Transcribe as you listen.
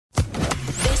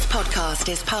podcast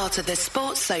is part of the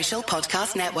Sports Social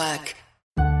Podcast Network.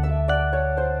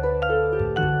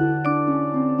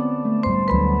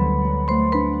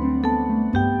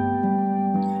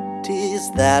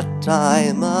 'Tis that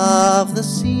time of the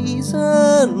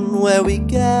season where we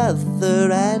gather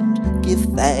and give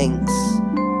thanks.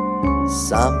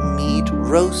 Some eat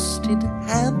roasted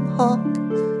ham hock,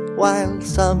 while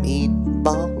some eat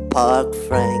ballpark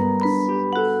franks.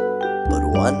 But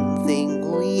one thing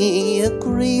we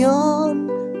agree on,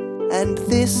 and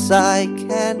this I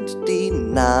can't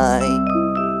deny: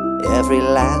 every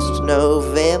last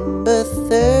November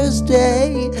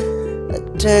Thursday, a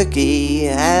turkey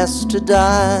has to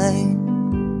die.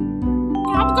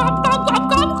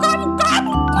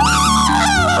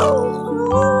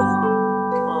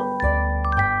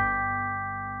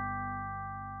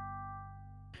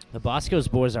 The Bosco's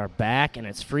boys are back, and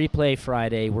it's Free Play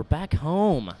Friday. We're back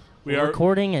home. We're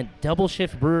recording at Double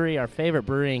Shift Brewery, our favorite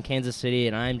brewery in Kansas City,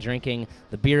 and I'm drinking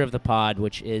the beer of the pod,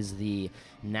 which is the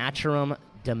Naturum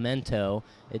Demento.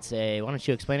 It's a, why don't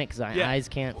you explain it, because my eyes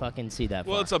can't fucking see that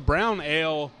far. Well, it's a brown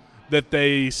ale that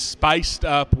they spiced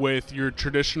up with your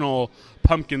traditional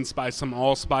pumpkin spice, some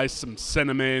allspice, some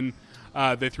cinnamon.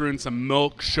 They threw in some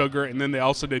milk, sugar, and then they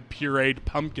also did pureed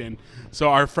pumpkin. So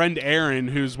our friend Aaron,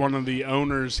 who's one of the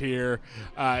owners here,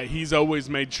 he's always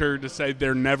made sure to say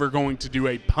they're never going to do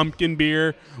a pumpkin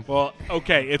beer. Well,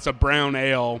 okay, it's a brown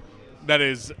ale that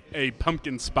is a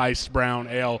pumpkin spiced brown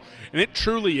ale, and it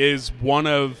truly is one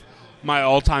of my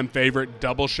all-time favorite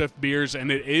Double Shift beers,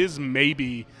 and it is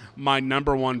maybe my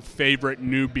number one favorite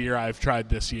new beer I've tried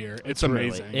this year. It's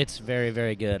amazing. Really, it's very,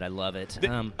 very good. I love it.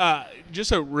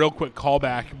 Just a real quick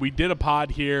callback. We did a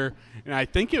pod here, and I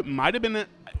think it might have been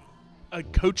a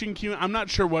coaching Q. I'm not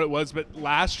sure what it was, but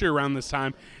last year around this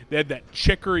time, they had that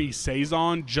Chicory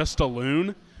Saison, Just a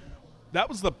Loon. That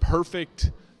was the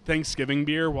perfect Thanksgiving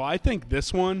beer. Well, I think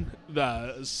this one,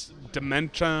 the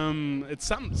Dementum, it's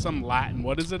some Latin.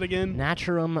 What is it again?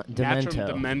 Naturum Demento. Naturum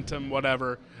Dementum,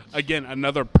 whatever. Again,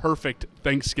 another perfect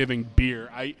Thanksgiving beer.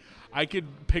 I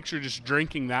could picture just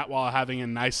drinking that while having a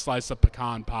nice slice of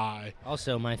pecan pie.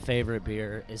 Also, my favorite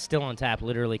beer is still on tap.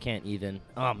 Literally can't even.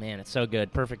 Oh man, it's so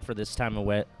good. Perfect for this time of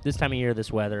year,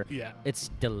 this weather. Yeah, it's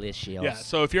delicious. Yeah.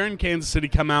 So if you're in Kansas City,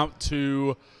 come out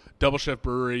to Double Shift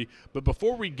Brewery. But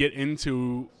before we get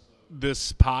into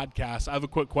this podcast, I have a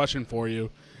quick question for you.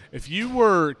 If you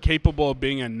were capable of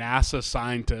being a NASA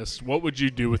scientist, what would you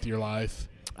do with your life?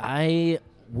 I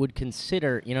would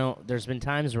consider, there's been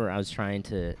times where I was trying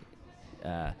to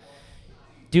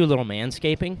do a little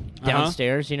manscaping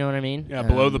downstairs, you know what I mean? Yeah,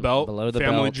 below the belt, family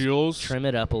belt, jewels. Trim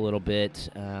it up a little bit,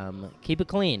 keep it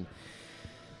clean.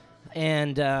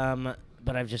 And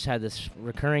but I've just had this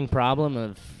recurring problem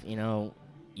of,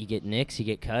 you get nicks, you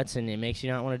get cuts, and it makes you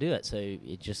not want to do it. So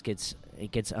it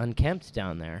gets unkempt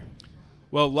down there.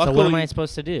 Well, luckily, so what am I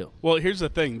supposed to do? Well, here's the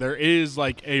thing. There is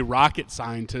like a rocket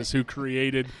scientist who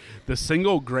created the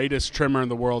single greatest trimmer in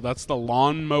the world. That's the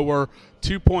Lawnmower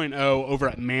 2.0 over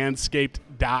at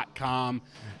Manscaped.com.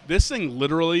 This thing,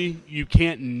 literally, you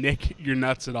can't nick your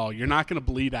nuts at all. You're not going to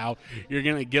bleed out. You're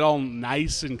going to get all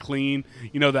nice and clean.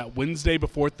 That Wednesday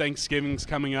before Thanksgiving's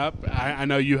coming up. I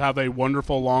know you have a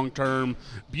wonderful, long-term,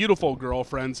 beautiful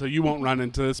girlfriend, so you won't run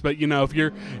into this. But, if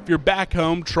you're back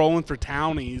home trolling for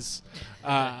townies,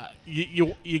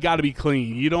 you got to be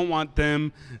clean. You don't want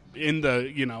them in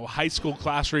the high school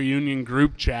class reunion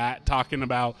group chat talking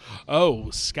about, oh,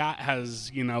 Scott has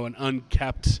an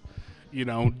unkept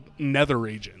nether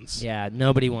regions. Yeah,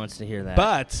 nobody wants to hear that.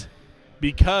 But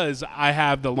because I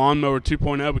have the Lawnmower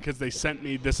 2.0, because they sent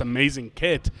me this amazing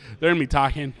kit, they're going to be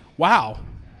talking, wow,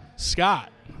 Scott,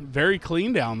 very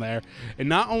clean down there. And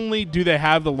not only do they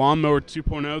have the Lawnmower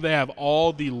 2.0, they have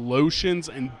all the lotions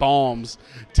and balms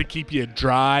to keep you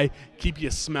dry, keep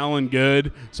you smelling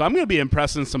good. So I'm going to be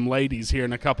impressing some ladies here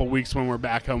in a couple weeks when we're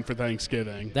back home for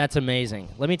Thanksgiving. That's amazing.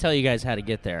 Let me tell you guys how to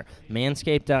get there.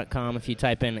 Manscaped.com. If you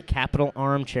type in capital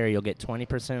armchair, you'll get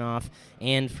 20% off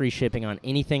and free shipping on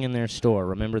anything in their store.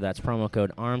 Remember, that's promo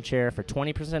code armchair for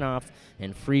 20% off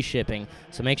and free shipping.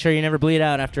 So make sure you never bleed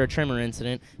out after a trimmer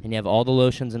incident, and you have all the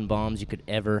lotions and balms you could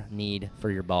ever need for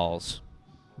your balls.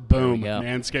 Boom.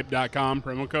 Manscaped.com,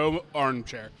 promo code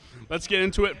armchair. Let's get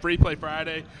into it. Free Play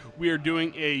Friday. We are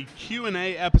doing a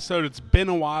Q&A episode. It's been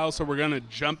a while, so we're going to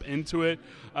jump into it.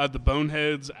 The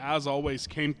Boneheads, as always,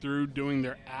 came through doing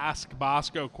their Ask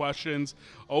Bosco questions.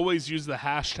 Always use the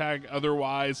hashtag.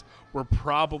 Otherwise, we're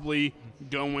probably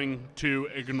going to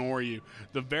ignore you.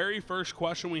 The very first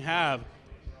question we have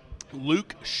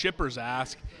Luke Shippers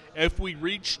asks, if we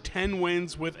reach 10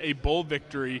 wins with a bowl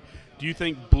victory, do you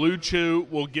think Blue Chew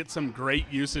will get some great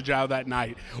usage out of that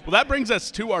night? Well, that brings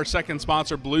us to our second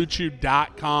sponsor,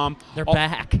 BlueChew.com. They're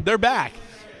back. They're back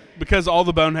because all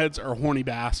the boneheads are horny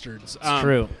bastards. It's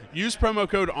true. Use promo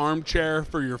code ARMCHAIR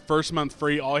for your first month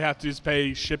free. All you have to do is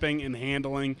pay shipping and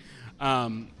handling.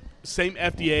 Same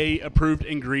FDA-approved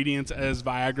ingredients as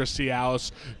Viagra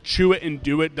Cialis. Chew it and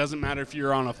do it. Doesn't matter if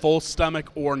you're on a full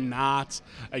stomach or not.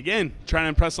 Again, trying to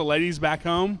impress the ladies back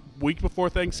home week before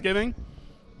Thanksgiving.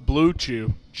 Blue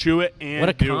Chew. Chew it and What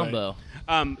a do combo.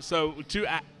 it. So to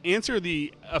answer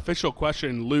the official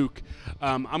question, Luke,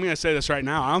 I'm going to say this right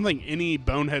now. I don't think any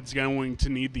bonehead's going to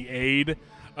need the aid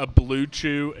of Blue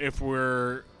Chew if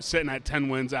we're sitting at 10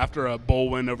 wins after a bowl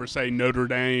win over, say, Notre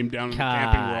Dame down in the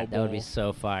Camping World Bowl. That would be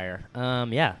so fire.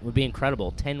 Yeah, it would be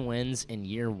incredible. 10 wins in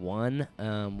year one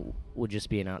would just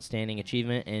be an outstanding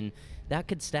achievement, and that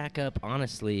could stack up,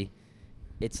 honestly.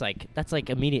 That's like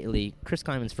immediately Chris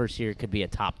Klieman's first year could be a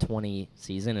top 20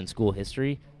 season in school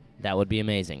history. That would be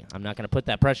amazing. I'm not going to put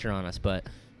that pressure on us, but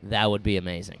that would be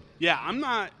amazing. Yeah, I'm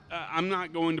not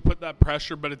going to put that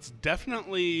pressure, but it's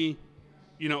definitely,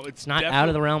 it's not out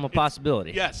of the realm of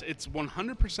possibility. Yes, it's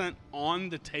 100% on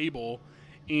the table,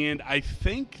 and I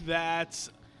think that,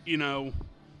 you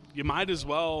might as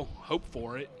well hope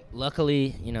for it.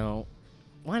 Luckily,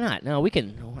 why not? No, we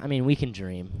can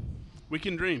dream. We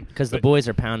can dream. Because the boys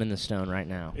are pounding the stone right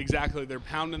now. Exactly. They're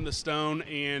pounding the stone,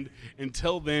 and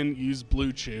until then, use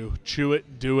Blue Chew. Chew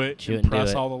it, do it, Chew it and do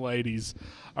impress it. all the ladies.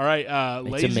 All right.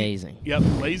 It's amazing. Yep.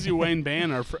 Lazy Wayne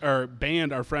Band,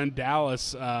 our friend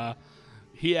Dallas,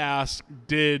 he asked,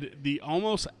 did the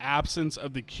almost absence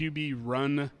of the QB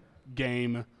run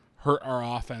game hurt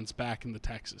our offense back in the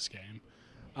Texas game?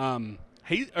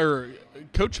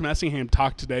 Coach Messingham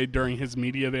talked today during his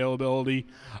media availability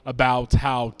about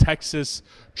how Texas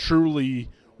truly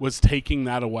was taking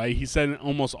that away. He said in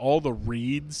almost all the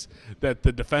reads that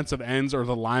the defensive ends or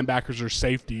the linebackers or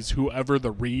safeties, whoever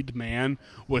the read man,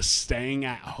 was staying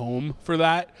at home for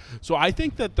that. So I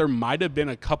think that there might have been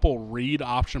a couple read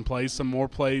option plays, some more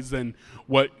plays than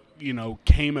what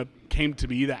came to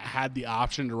be that had the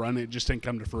option to run it, just didn't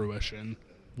come to fruition.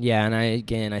 Yeah, and I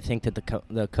think that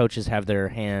the coaches have their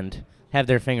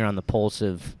finger on the pulse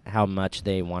of how much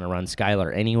they want to run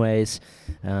Skylar anyways.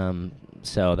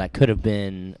 So that could have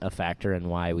been a factor in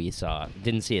why we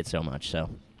didn't see it so much. So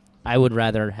I would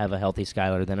rather have a healthy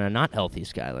Skylar than a not healthy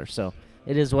Skylar. So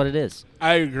it is what it is.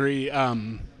 I agree.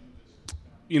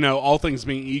 All things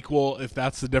being equal, if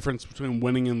that's the difference between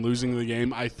winning and losing the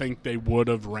game, I think they would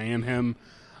have ran him.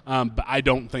 But I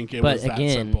don't think it was that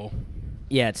simple.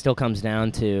 Yeah, it still comes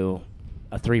down to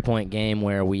a 3-point game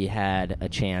where we had a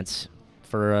chance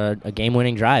for a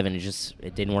game-winning drive, and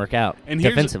it didn't work out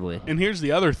defensively. And here's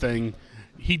the other thing.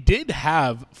 He did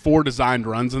have 4 designed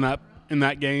runs in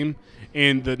that game,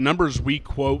 and the numbers we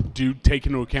quote do take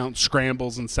into account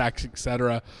scrambles and sacks,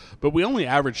 etc. But we only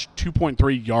averaged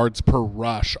 2.3 yards per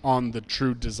rush on the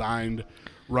true designed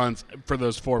runs for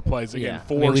those 4 plays. Again,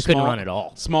 we couldn't run at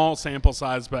all. Small sample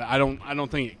size, but I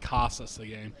don't think it cost us the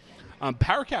game.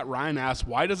 Powercat Ryan asks,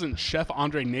 why doesn't Chef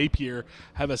Andre Napier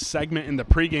have a segment in the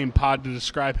pregame pod to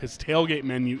describe his tailgate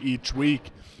menu each week?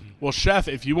 Well, Chef,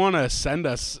 if you want to send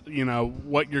us,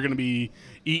 what you're going to be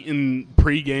eating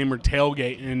pregame or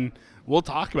tailgating, we'll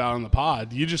talk about it on the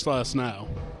pod. You just let us know.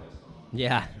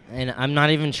 Yeah, and I'm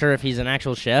not even sure if he's an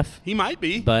actual chef. He might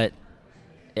be. But,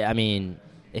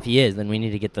 if he is, then we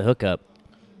need to get the hookup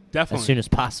definitely as soon as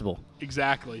possible.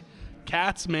 Exactly.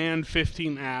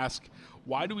 Catsman15 asks,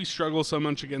 why do we struggle so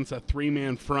much against a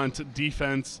 3-man front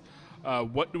defense?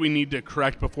 What do we need to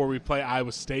correct before we play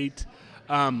Iowa State?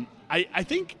 I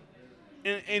think,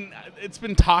 and it's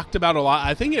been talked about a lot,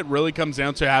 I think it really comes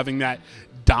down to having that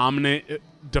dominant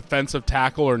defensive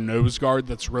tackle or nose guard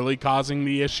that's really causing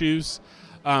the issues.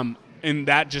 And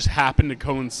that just happened to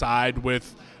coincide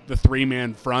with the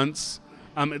 3-man fronts.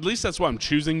 At least that's what I'm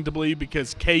choosing to believe,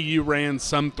 because KU ran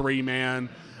some 3-man.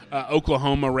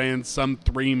 Oklahoma ran some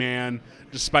 3-man,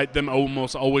 despite them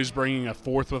almost always bringing a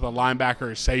 4th with a linebacker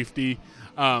or safety.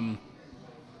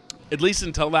 At least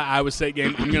until that Iowa State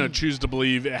game, I'm going to choose to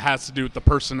believe it has to do with the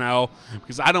personnel,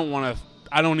 because I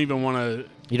don't even want to.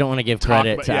 You don't want to give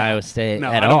credit to Iowa State no,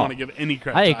 at all. I don't want to give any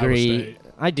credit to Iowa State. I agree.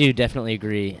 I do definitely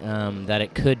agree that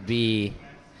it could be.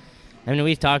 I mean,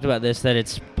 we've talked about this, that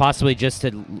it's possibly just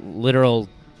a literal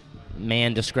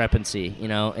man discrepancy.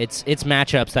 It's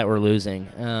matchups that we're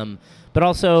losing. But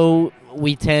also,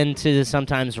 we tend to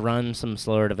sometimes run some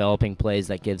slower developing plays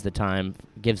that gives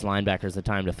linebackers the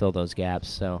time to fill those gaps.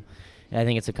 So I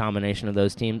think it's a combination of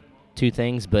those two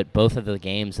things, but both of the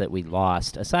games that we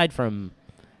lost, aside from,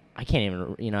 I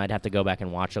can't even, I'd have to go back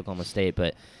and watch Oklahoma State,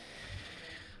 but,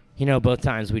 both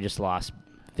times we just lost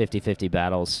 50-50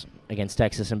 battles against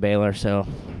Texas and Baylor, so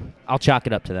I'll chalk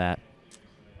it up to that.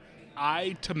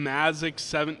 Tamazic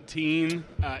 17.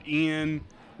 Ian,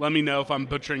 let me know if I'm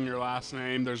butchering your last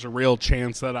name. There's a real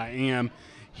chance that I am.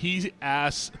 He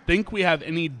asks, think we have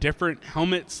any different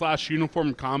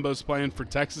helmet/uniform combos planned for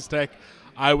Texas Tech,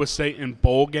 Iowa State, and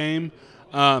bowl game?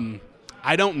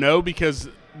 I don't know, because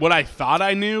what I thought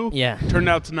I knew turned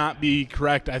out to not be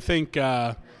correct. I think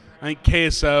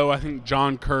KSO, I think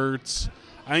John Kurtz,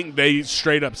 I think they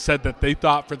straight up said that they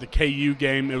thought for the KU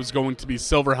game it was going to be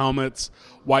silver helmets,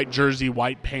 white jersey,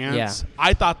 white pants. Yeah.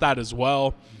 I thought that as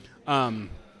well.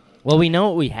 Well, we know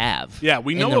what we have. Yeah,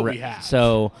 we know what we have.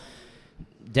 So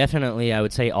definitely I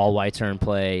would say all whites are in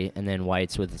play, and then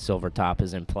whites with the silver top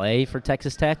is in play for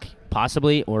Texas Tech,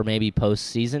 possibly, or maybe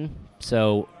postseason.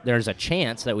 So there's a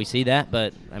chance that we see that,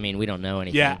 but, we don't know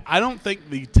anything. Yeah, I don't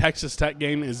think the Texas Tech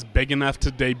game is big enough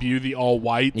to debut the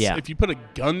all-whites. Yeah. If you put a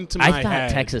gun to my I thought head,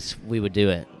 Texas, we would do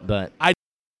it, but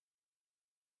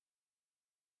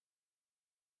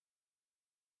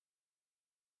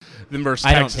then versus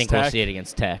I don't Texas think Tech. we'll see it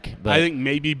against Tech. But I think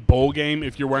maybe bowl game,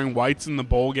 if you're wearing whites in the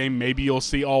bowl game, maybe you'll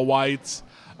see all whites.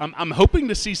 I'm hoping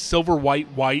to see silver, white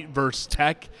versus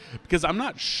Tech, because I'm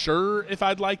not sure if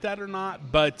I'd like that or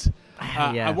not, but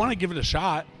I want to give it a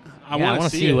shot. I want to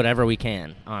see whatever we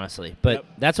can, honestly. But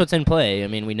that's what's in play.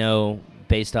 We know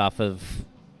based off of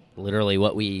literally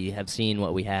what we have seen,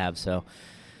 what we have. So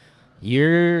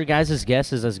your guys'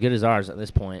 guess is as good as ours at this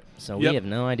point. So we have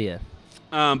no idea.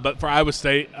 But for Iowa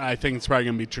State, I think it's probably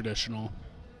going to be traditional.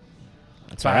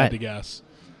 That's if I all right. had to guess.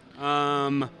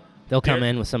 They'll come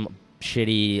in with some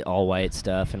shitty all-white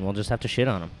stuff, and we'll just have to shit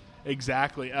on them.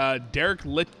 Exactly. Derek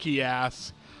Litke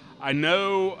asks, I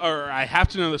have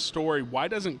to know the story. Why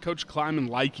doesn't Coach Kleiman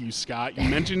like you, Scott? You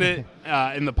mentioned it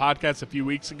in the podcast a few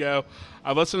weeks ago.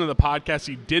 I listened to the podcast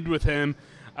you did with him,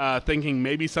 thinking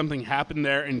maybe something happened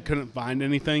there and couldn't find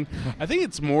anything. I think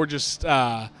it's more just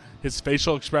his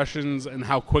facial expressions and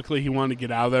how quickly he wanted to get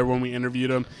out of there when we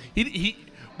interviewed him. You've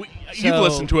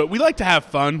listened to it. We like to have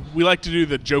fun. We like to do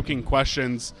the joking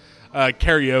questions,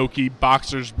 karaoke,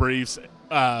 boxer's briefs,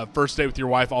 first date with your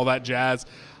wife, all that jazz.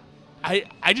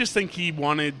 I just think he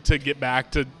wanted to get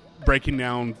back to breaking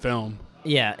down film.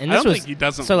 Yeah, and I this don't was think he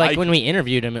doesn't. So, like when we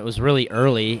interviewed him, it was really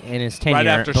early in his tenure, right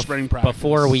after spring practice.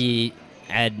 Before we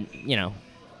had, he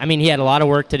had a lot of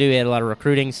work to do. He had a lot of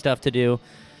recruiting stuff to do.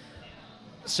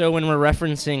 So when we're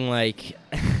referencing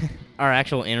our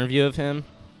actual interview of him,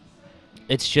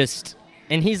 it's just,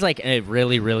 and he's a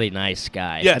really, really nice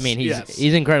guy. Yes,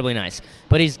 he's incredibly nice,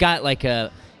 but he's got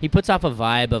he puts off a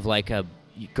vibe of a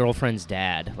girlfriend's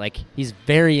dad. He's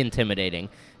very intimidating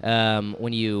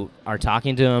when you are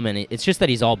talking to him, and it's just that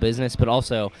he's all business, but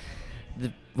also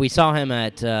we saw him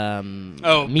at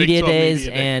media days,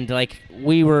 and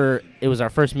it was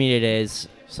our first media days,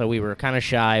 so we were kind of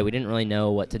shy. We didn't really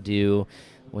know what to do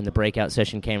when the breakout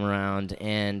session came around,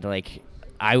 and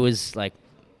I was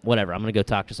whatever, I'm gonna go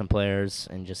talk to some players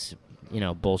and just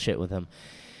bullshit with them.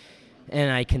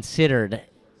 And I considered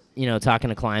talking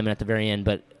to Kleiman at the very end,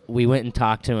 but we went and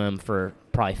talked to him for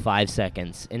probably 5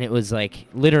 seconds, and it was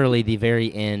literally the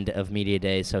very end of media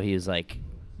day, so he was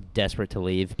desperate to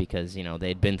leave because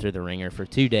they'd been through the ringer for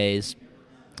 2 days.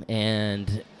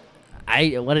 And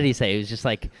what did he say? He was just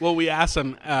well, we asked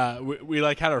him, we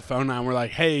had our phone on, we're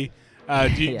like, hey,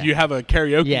 do you have a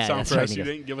karaoke song for us? He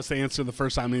didn't give us the answer the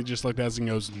first time. He just looked at us and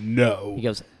goes, no. He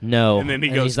goes, no. And then he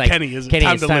goes, Kenny, it's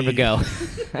time to go.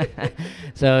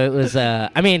 So it was,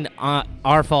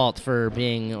 our fault for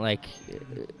being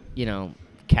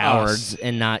cowards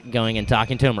and not going and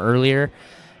talking to him earlier,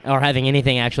 or having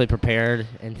anything actually prepared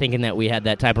and thinking that we had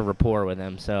that type of rapport with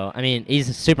him. So,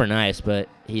 he's super nice, but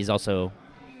he's also,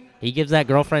 he gives that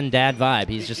girlfriend dad vibe.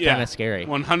 He's just kind of scary.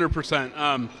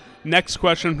 100%. Next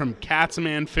question from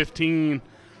Catsman15.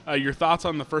 Your thoughts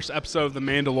on the first episode of The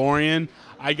Mandalorian?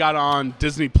 I got on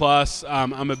Disney Plus.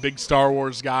 I'm a big Star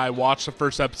Wars guy. Watched the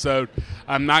first episode.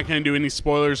 I'm not going to do any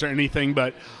spoilers or anything,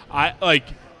 but my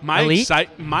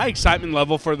excitement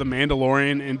level for The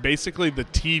Mandalorian and basically the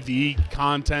TV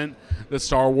content that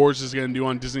Star Wars is going to do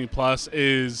on Disney Plus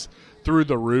is through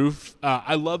the roof.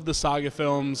 I love the saga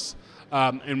films.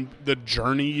 and the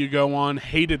journey you go on.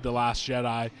 Hated The Last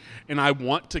Jedi, and I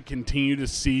want to continue to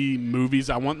see movies.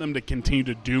 I want them to continue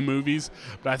to do movies,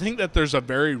 but I think that there's a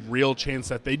very real chance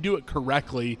that they do it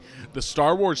correctly. The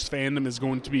Star Wars fandom is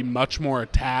going to be much more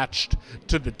attached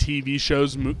to the TV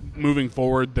shows moving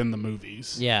forward than the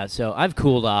movies. Yeah, so I've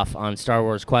cooled off on Star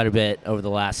Wars quite a bit over the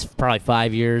last probably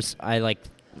 5 years.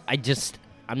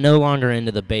 I'm no longer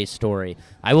into the base story.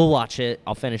 I will watch it.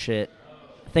 I'll finish it.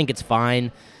 I think it's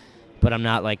fine, but I'm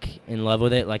not in love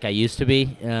with it like I used to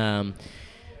be.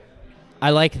 I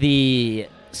like the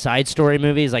side story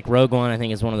movies. Like Rogue One, I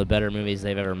think is one of the better movies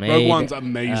they've ever made. Rogue One's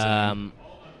amazing.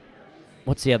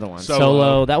 What's the other one?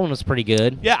 Solo. That one was pretty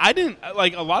good. Yeah, I didn't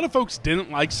a lot of folks didn't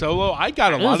like Solo. I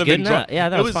got a lot of enjoyment. Yeah,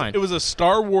 that was fine. It was a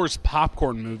Star Wars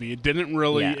popcorn movie. It didn't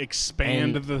really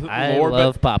expand the lore. I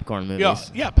love popcorn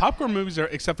movies. Yeah, popcorn movies are,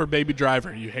 except for Baby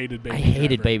Driver. You hated Baby Driver. I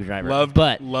hated Baby Driver. Loved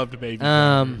Baby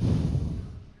Driver.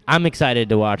 I'm excited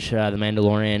to watch The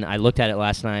Mandalorian. I looked at it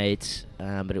last night,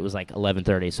 but it was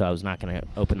 11:30, so I was not going to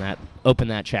open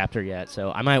that chapter yet.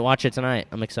 So I might watch it tonight.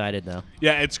 I'm excited though.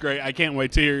 Yeah, it's great. I can't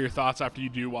wait to hear your thoughts after you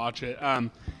do watch it.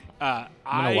 I'm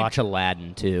gonna watch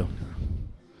Aladdin too,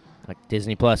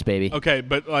 Disney Plus, baby. Okay,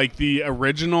 but the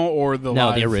original or the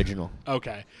live? The original.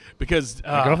 Okay, because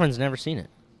my girlfriend's never seen it.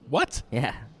 What?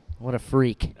 Yeah, what a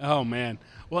freak. Oh man.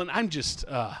 Well, and I'm just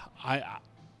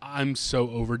I'm so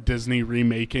over Disney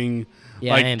remaking,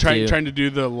 trying to do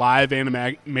the live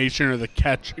animation or the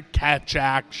catch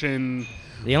action.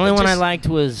 The only one I liked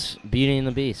was Beauty and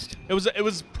the Beast. It was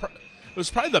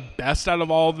probably the best out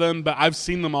of all of them, but I've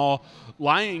seen them all.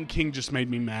 Lion King just made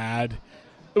me mad.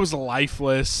 It was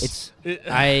lifeless.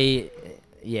 I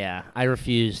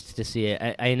refused to see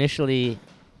it. I initially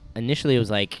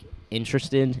was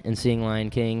interested in seeing Lion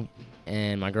King,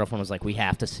 and my girlfriend was like, "We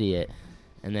have to see it."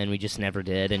 And then we just never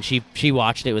did. And she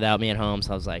watched it without me at home,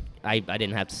 so I was like, I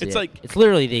didn't have to see it. It's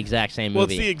literally the exact same movie. Well,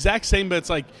 it's the exact same, but it's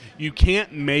you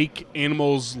can't make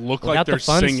animals look without like they're the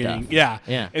fun singing. Stuff.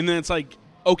 Yeah. And then it's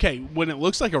okay, when it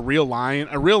looks like a real lion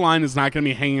is not going to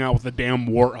be hanging out with a damn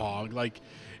warthog.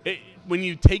 When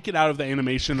you take it out of the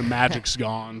animation, the magic's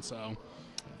gone. So,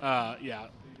 yeah.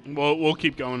 We'll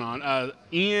keep going on.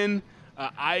 Ian,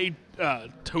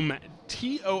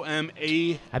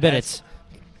 T-O-M-A. I bet it's...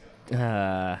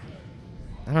 I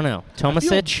don't know.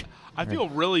 Tomasic? I feel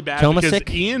really bad Tomasic?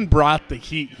 because Ian brought the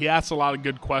heat. He asked a lot of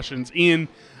good questions. Ian,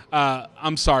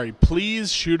 I'm sorry.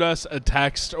 Please shoot us a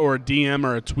text or a DM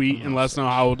or a tweet and let us know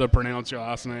how to pronounce your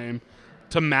last name.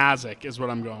 Tomasic is what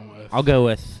I'm going with. I'll go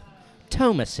with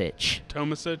Tomasic.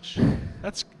 Tomasic?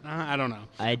 That's, I don't know.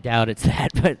 I doubt it's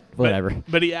that, but whatever.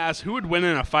 But he asked, who would win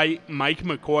in a fight, Mike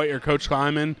McCoy or Coach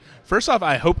Kleiman? First off,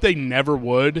 I hope they never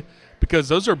would, because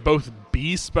those are both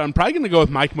beasts, but I'm probably going to go with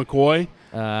Mike McCoy.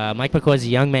 Mike McCoy's a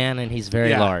young man, and he's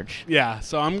very large. Yeah,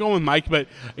 so I'm going with Mike, but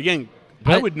again,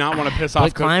 I would not want to piss off.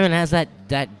 But Kleiman has that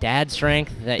dad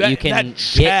strength that you can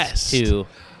get to,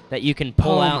 that you can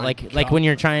pull out, like when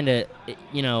you're trying to,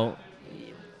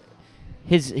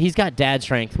 he's got dad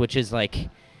strength, which is the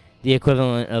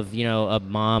equivalent of a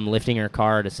mom lifting her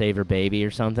car to save her baby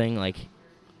or something.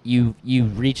 You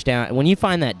reach down when you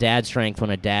find that dad strength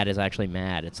when a dad is actually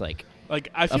mad. It's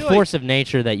I feel a force of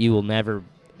nature that you will never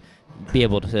be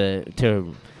able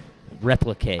to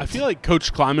replicate. I feel like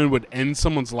Coach Kleiman would end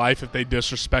someone's life if they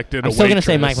disrespected a waitress. I'm still gonna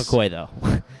say Mike McCoy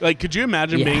though. Could you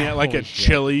imagine being at a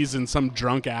Chili's and some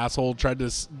drunk asshole tried to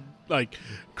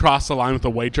cross the line with a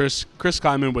waitress? Chris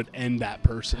Kleiman would end that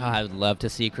person. I would love to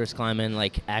see Chris Kleiman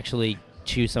actually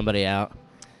chew somebody out.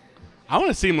 I want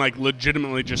to see him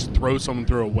legitimately just throw someone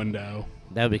through a window.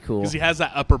 That would be cool. Because he has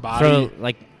that upper body.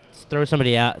 Throw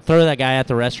somebody out. Throw that guy at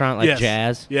the restaurant yes.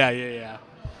 Jazz. Yeah.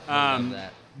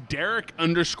 Derek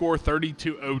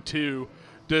 _3202.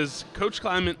 Does Coach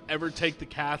Kleiman ever take the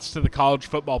Cats to the college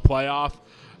football playoff?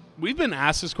 We've been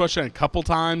asked this question a couple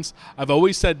times. I've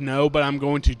always said no, but I'm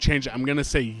going to change it. I'm going to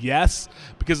say yes,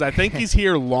 because I think he's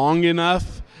here long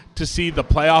enough to see the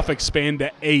playoff expand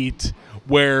to 8,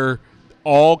 where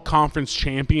all conference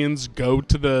champions go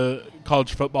to the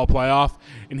college football playoff,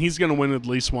 and he's going to win at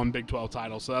least one Big 12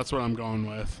 title. So that's what I'm going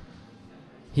with.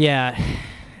 Yeah,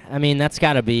 I mean that's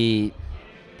got to be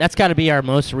our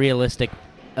most realistic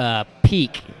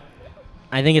peak.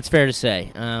 I think it's fair to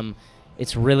say.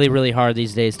 It's really, really hard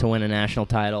these days to win a national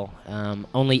title.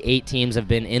 Only 8 teams have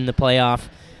been in the playoff.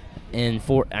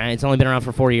 It's only been around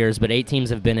for 4 years, but 8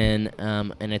 teams have been in,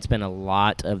 and it's been a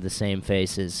lot of the same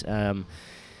faces.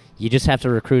 You just have to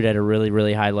recruit at a really,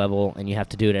 really high level, and you have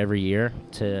to do it every year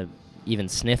to even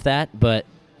sniff that. But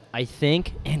I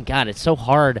think, and God, it's so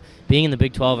hard being in the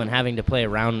Big 12 and having to play a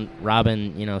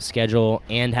round-robin, schedule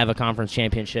and have a conference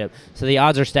championship. So the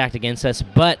odds are stacked against us.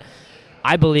 But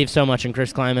I believe so much in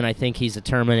Chris Kleiman. I think he's a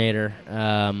Terminator.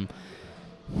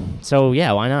 So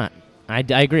yeah, why not? I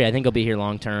agree. I think he'll be here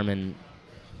long term, and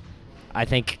I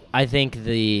think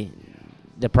the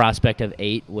prospect of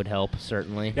 8 would help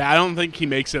certainly. Yeah, I don't think he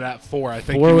makes it at 4. I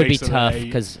think 4 he would be makes it tough at 8.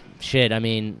 because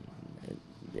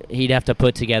he'd have to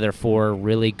put together 4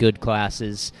 really good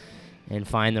classes and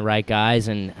find the right guys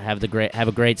and have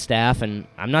a great staff. And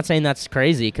I'm not saying that's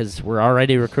crazy because we're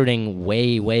already recruiting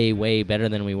way, way, way better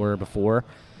than we were before.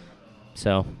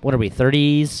 So what are we,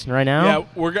 30s right now?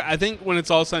 Yeah, I think when it's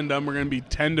all said and done, we're going to be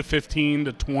 10 to 15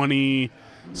 to 20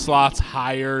 slots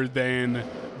higher than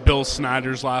Bill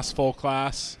Snyder's last full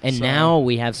class. And now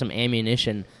we have some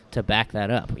ammunition to back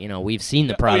that up. We've seen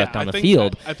the product on the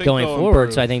field going forward,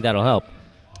 improve. So I think that'll help.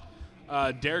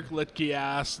 Derek Litke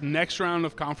asks, next round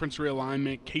of conference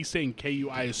realignment, K-State and KU,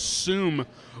 I assume,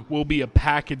 will be a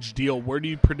package deal. Where do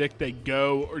you predict they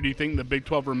go, or do you think the Big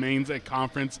 12 remains at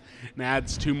conference and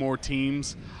adds 2 more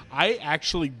teams? I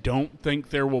actually don't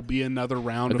think there will be another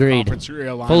round Agreed. of conference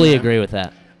realignment. Fully agree with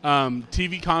that.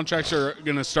 TV contracts are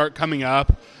going to start coming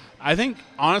up. I think,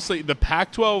 honestly, the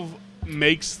Pac-12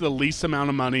 makes the least amount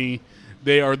of money.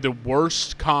 They are the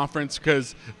worst conference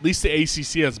because at least the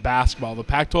ACC has basketball. The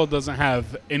Pac-12 doesn't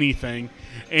have anything.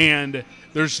 And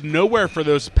there's nowhere for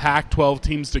those Pac-12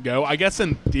 teams to go. I guess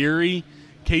in theory,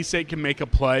 K-State can make a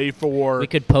play for – we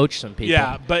could poach some people.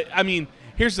 Yeah, but,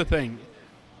 here's the thing.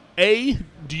 A,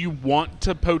 do you want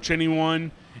to poach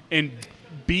anyone? And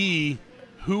B,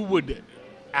 who would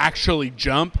actually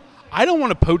jump? I don't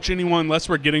want to poach anyone unless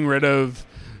we're getting rid of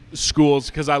 – schools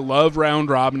because I love round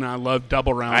robin and I love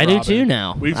double round robin. I do too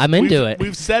now. I'm into it.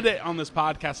 We've said it on this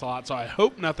podcast a lot, so I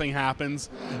hope nothing happens.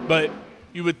 But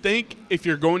you would think if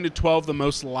you're going to 12, the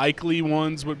most likely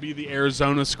ones would be the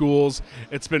Arizona schools.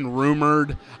 It's been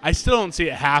rumored. I still don't see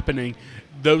it happening.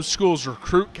 Those schools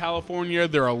recruit California.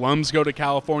 Their alums go to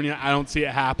California. I don't see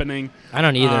it happening. I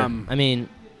don't either.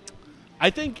 I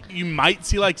think you might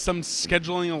see like some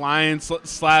scheduling alliance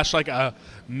 / like a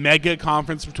mega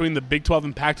conference between the Big 12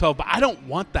 and Pac-12, but I don't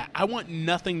want that. I want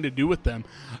nothing to do with them.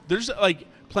 There's like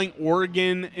playing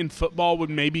Oregon in football would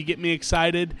maybe get me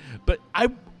excited, but I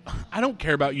don't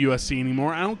care about USC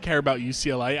anymore. I don't care about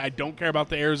UCLA. I don't care about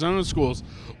the Arizona schools,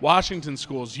 Washington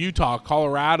schools, Utah,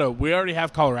 Colorado. We already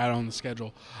have Colorado on the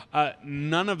schedule.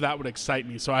 None of that would excite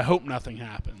me, so I hope nothing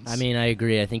happens. I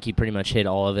agree. I think you pretty much hit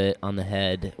all of it on the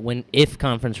head. If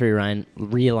conference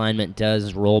realignment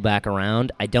does roll back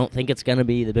around, I don't think it's going to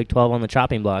be the Big 12 on the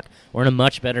chopping block. We're in a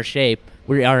much better shape.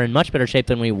 We are in much better shape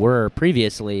than we were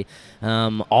previously.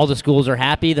 All the schools are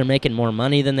happy. They're making more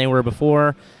money than they were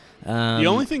before. The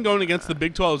only thing going against the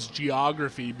Big 12 is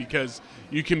geography because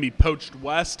you can be poached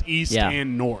west, east,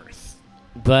 and north.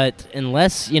 But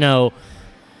unless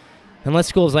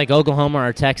schools like Oklahoma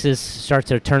or Texas start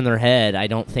to turn their head, I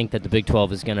don't think that the Big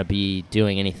 12 is going to be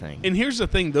doing anything. And here's the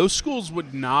thing. Those schools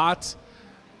would not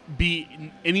be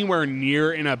anywhere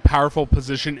near in a powerful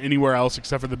position anywhere else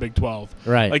except for the Big 12.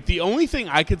 Right. Like the only thing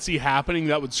I could see happening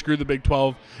that would screw the Big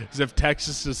 12 is if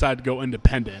Texas decided to go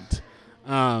independent.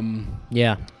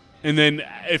 Yeah. And then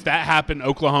if that happened,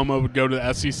 Oklahoma would go to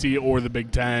the SEC or the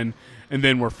Big Ten, and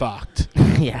then we're fucked.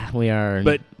 Yeah, we are.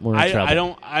 But we're in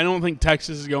trouble. I don't think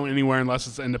Texas is going anywhere unless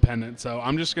it's independent. So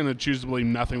I'm just going to choose to believe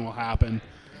nothing will happen.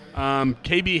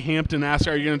 KB Hampton asked,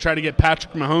 are you going to try to get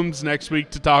Patrick Mahomes next week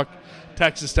to talk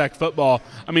Texas Tech football?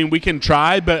 We can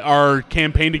try, but our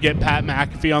campaign to get Pat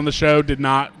McAfee on the show did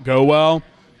not go well.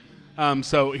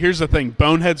 So here's the thing.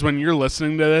 Boneheads, when you're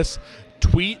listening to this,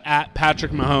 tweet at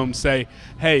Patrick Mahomes, say,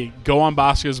 hey, go on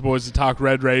Bosco's Boys to talk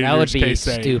Red Raiders. That would be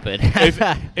K-State. stupid.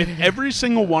 if every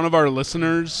single one of our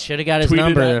listeners should have got his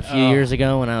number a few years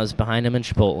ago when I was behind him in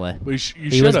Chipotle.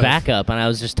 He was backup, and I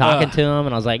was just talking to him,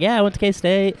 and I was like, yeah, I went to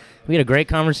K-State. We had a great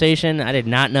conversation. I did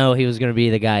not know he was going to be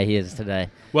the guy he is today.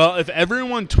 Well, if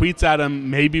everyone tweets at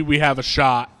him, maybe we have a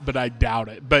shot, but I doubt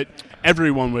it. But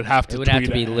everyone would have to tweet at him. It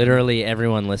would have to be literally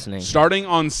everyone listening. Starting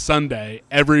on Sunday,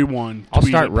 everyone I'll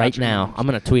start right now. I'm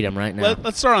going to tweet him right now.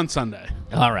 Let's start on Sunday.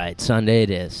 All right, Sunday it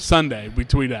is. Sunday, we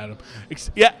tweet at him.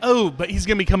 But he's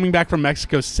going to be coming back from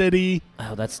Mexico City.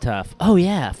 Oh, that's tough. Oh,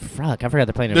 yeah, fuck. I forgot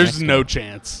they're playing in Mexico. There's no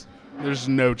chance. There's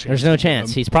no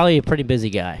chance. He's probably a pretty busy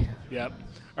guy. Yep.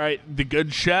 All right, the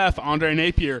good chef, Andre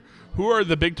Napier. Who are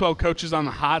the Big 12 coaches on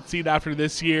the hot seat after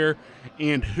this year,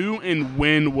 and who and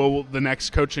when will the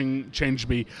next coaching change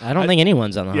be? I don't think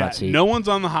anyone's on the hot seat. No one's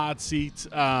on the hot seat.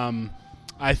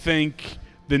 I think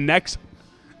the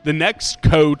next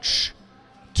coach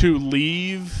to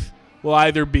leave will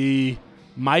either be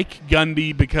Mike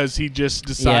Gundy because he just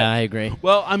decided. Yeah, I agree.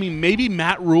 Well, I mean, maybe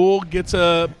Matt Rule gets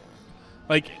a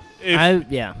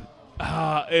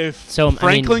if So,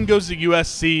 Franklin goes to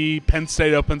USC, Penn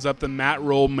State opens up, then Matt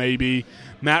Rule maybe.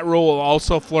 Matt Rule will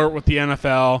also flirt with the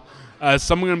NFL. Is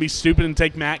someone going to be stupid and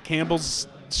take Matt Campbell's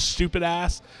stupid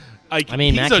ass? Like,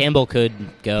 Matt Campbell could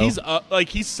go.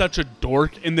 He's such a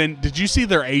dork. And then, did you see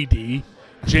their AD,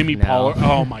 Jamie No. Pollard?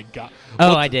 Oh my God!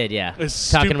 Oh, I did. Yeah, A talking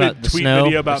stupid about the tweet snow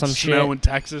video or about some snow shit. in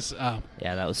Texas. Yeah,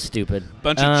 that was stupid.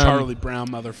 Bunch of Charlie Brown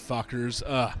motherfuckers.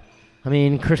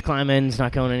 Chris Kleiman's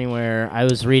not going anywhere. I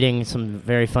was reading some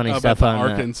very funny About stuff the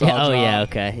on Arkansas yeah, oh yeah, job.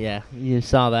 okay, yeah, you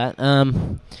saw that.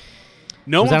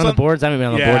 No was that on the boards? I haven't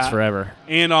been on the boards forever.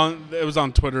 And it was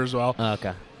on Twitter as well. Oh,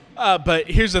 okay. But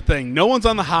here's the thing: no one's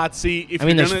on the hot seat. If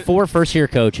There's 4 first-year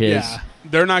coaches. Yeah,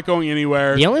 they're not going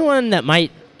anywhere. The only one that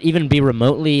might even be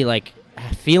remotely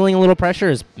feeling a little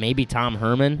pressure is maybe Tom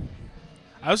Herman.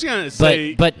 I was gonna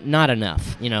say, but not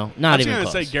enough. Not even close. I was gonna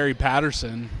say Gary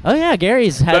Patterson. Oh yeah,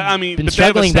 Gary's been they have a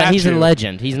struggling, but he's a statue.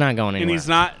 legend. He's not going anywhere. And he's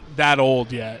not that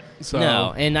old yet. So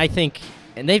No, and I think,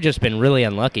 and they've just been really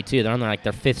unlucky too. They're on their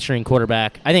 5th string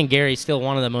quarterback. I think Gary's still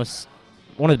one of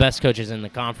the best coaches in the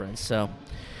conference. So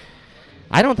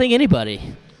I don't think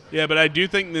anybody. Yeah, but I do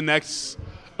think the next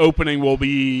opening will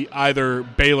be either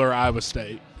Baylor or Iowa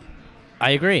State.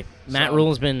 I agree. Matt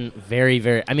Rule's been very,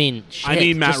 very. I need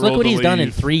Matt just look Rule what to he's done in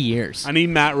leave. 3 years. I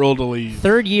need Matt Rule to leave.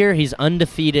 3rd year, he's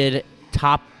undefeated,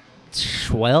 top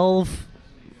 12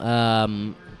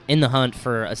 in the hunt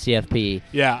for a CFP.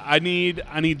 Yeah, I need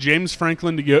James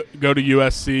Franklin to go to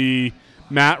USC,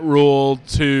 Matt Rule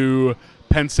to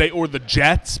Penn State, or the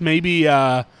Jets. Maybe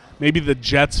the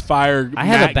Jets fire. I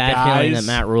have Matt a bad Guys. feeling that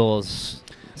Matt Rule's.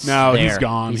 No, there. he's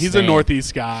gone. He's a staying.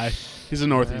 Northeast guy.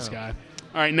 guy.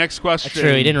 All right, next question. That's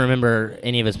true. He didn't remember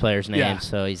any of his players' names, Yeah,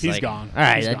 so he's gone. All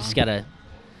right, He's I gone. just got a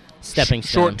stepping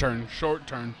stone. Short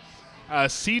turn.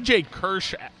 CJ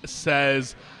Kirsch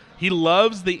says he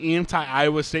loves the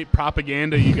anti-Iowa State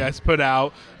propaganda you guys put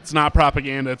out. It's not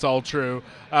propaganda; it's all true,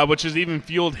 which has even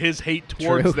fueled his hate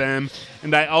towards True. them.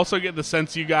 And I also get the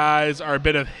sense you guys are a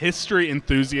bit of history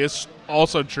enthusiasts.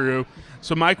 Also true.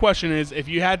 So my question is, if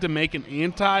you had to make an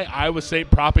anti-Iowa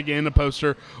State propaganda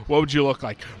poster, what would you look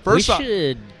like? First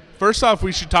off,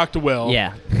 we should talk to Will.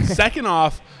 Yeah. Second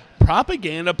off,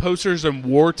 propaganda posters and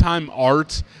wartime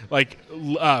art, like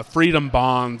freedom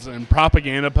bonds and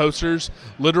propaganda posters,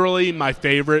 literally my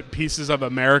favorite pieces of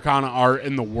Americana art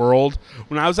in the world.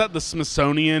 When I was at the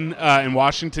Smithsonian in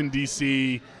Washington,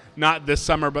 D.C., not this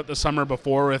summer, but the summer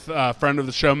before with a friend of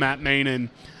the show, Matt Mainin,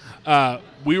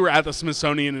 we were at the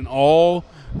Smithsonian, and all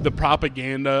the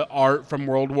propaganda art from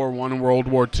World War I and World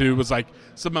War II was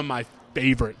some of my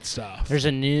favorite stuff. There's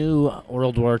a new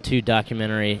World War II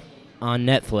documentary on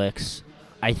Netflix.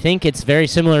 I think it's very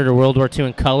similar to World War II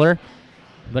in color,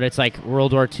 but it's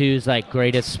World War II's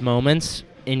greatest moments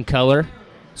in color.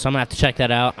 So I'm going to have to check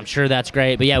that out. I'm sure that's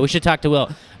great. But yeah, we should talk to Will.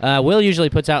 Will usually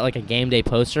puts out a game day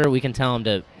poster. We can tell him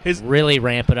to really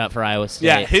ramp it up for Iowa State.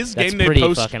 Yeah, his that's game day pretty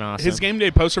poster. fucking awesome. His game day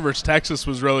poster versus Texas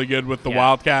was really good with the Yeah.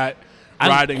 Wildcat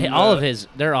riding. All of his,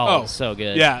 they're all so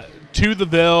good. Yeah, To the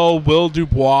Ville, Will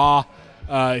Dubois.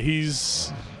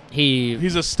 He's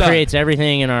a stud. Creates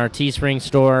everything in our Teespring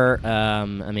store.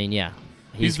 Yeah,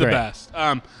 he's the great. best.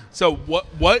 So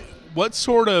what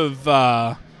sort of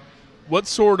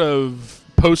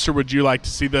poster would you like to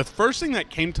see? The first thing that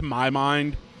came to my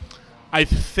mind, I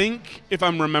think, if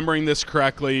I'm remembering this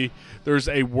correctly, there's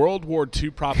a World War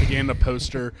II propaganda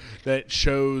poster that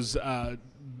shows a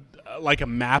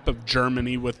map of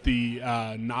Germany with the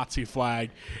Nazi flag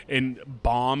and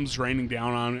bombs raining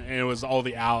down on it, and it was all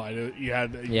the Allied. You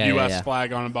had the U.S.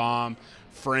 flag on a bomb,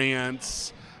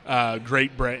 France,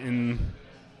 Great Britain,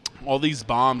 all these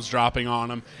bombs dropping on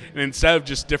them. And instead of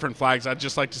just different flags, I'd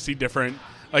just like to see different,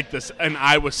 an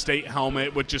Iowa State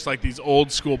helmet with just these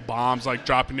old school bombs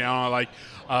dropping down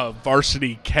on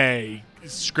Varsity K,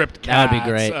 Script Cats, That would be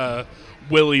great.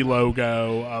 Willie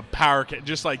logo, Power Cat,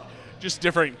 just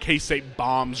different K-State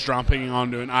bombs dropping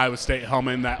onto an Iowa State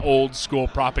helmet in that old school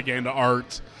propaganda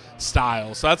art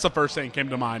style. So that's the first thing that came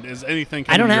to mind. Is anything?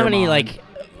 I don't have any mind?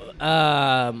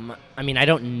 I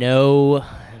don't know,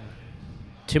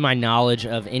 to my knowledge,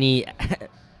 of any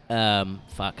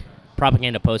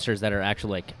propaganda posters that are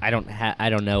actually I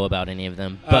don't know about any of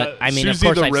them. But of Susie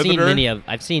course, the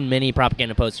I've seen many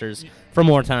propaganda posters from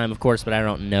wartime, of course, but I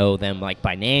don't know them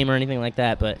by name or anything like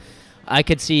that. But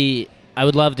I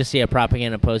would love to see a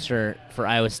propaganda poster for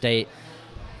Iowa State.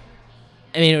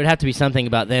 It would have to be something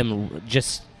about them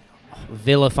just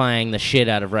vilifying the shit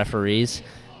out of referees,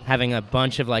 having a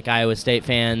bunch of Iowa State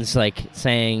fans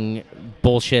saying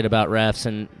bullshit about refs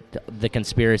and the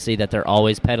conspiracy that they're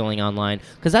always peddling online,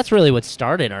 because that's really what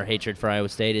started our hatred for Iowa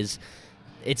State.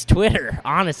 It's Twitter.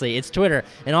 Honestly, it's Twitter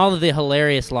and all of the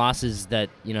hilarious losses that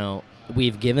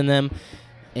we've given them,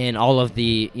 and all of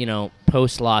the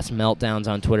post-loss meltdowns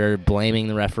on Twitter, blaming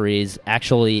the referees,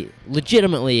 actually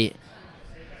legitimately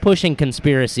pushing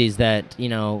conspiracies that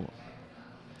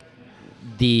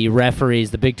the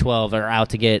referees, the Big 12, are out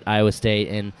to get Iowa State,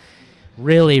 and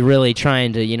really, really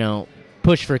trying to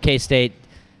push for K-State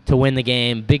to win the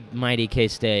game. Big mighty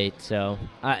K-State. So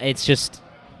it's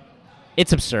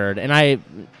absurd, and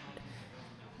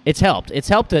it's helped. It's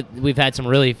helped that we've had some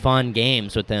really fun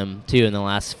games with them too in the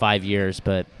last 5 years,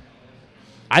 but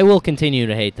I will continue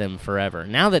to hate them forever.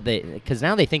 Because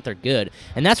now they think they're good,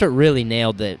 and that's what really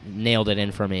nailed it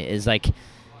in for me, is like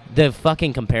the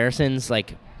fucking comparisons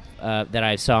that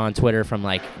I saw on Twitter from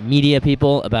like media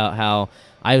people about how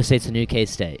Iowa State's the new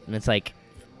K-State, and it's like,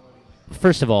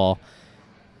 first of all,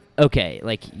 okay,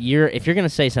 like if you're gonna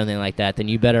say something like that, then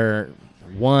you better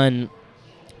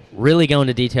really go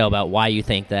into detail about why you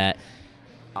think that.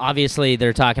 Obviously,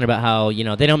 they're talking about how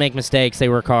they don't make mistakes, they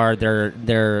work hard,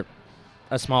 they're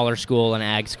a smaller school, an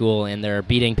ag school, and they're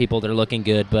beating people, they're looking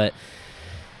good, but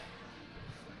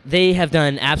they have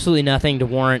done absolutely nothing to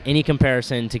warrant any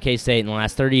comparison to K-State in the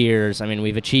last 30 years. I mean,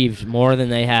 we've achieved more than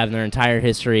they have in their entire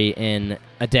history in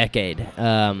a decade.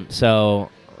 So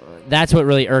that's what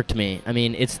really irked me. I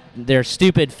mean, it's their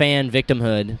stupid fan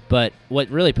victimhood, but what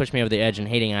really pushed me over the edge in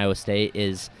hating Iowa State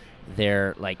is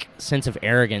their sense of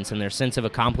arrogance and their sense of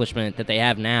accomplishment that they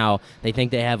have now. They think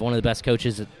they have one of the best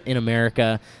coaches in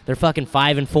America. They're fucking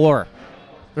 5-4.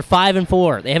 They're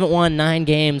 5-4. They haven't won 9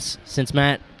 games since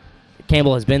Matt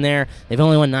Campbell has been there. They've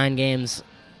only won 9 games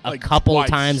a couple twice.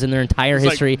 Times in their entire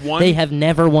history. They have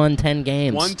never won 10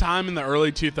 games. One time in the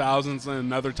early 2000s and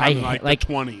another time in the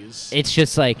 20s. It's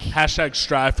just like hashtag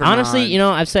strive for honestly,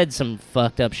 9. I've said some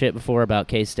fucked up shit before about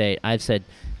K-State. I've said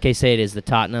K-State is the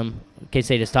Tottenham.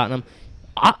 K-State is Tottenham.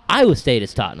 Iowa State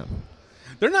is Tottenham.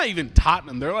 They're not even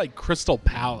Tottenham. They're like Crystal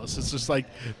Palace. It's just like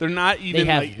they're not even.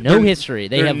 They have no history.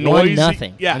 They have won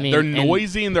nothing. Yeah, they're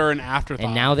noisy and they're an afterthought.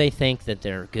 And now they think that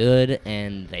they're good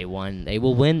and they won. They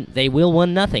will win. They will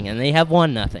win nothing, and they have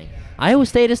won nothing. Iowa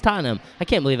State is Tottenham. I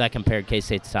can't believe I compared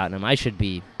K-State to Tottenham. I should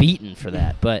be beaten for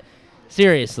that. But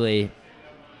seriously,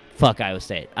 fuck Iowa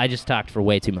State. I just talked for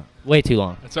way too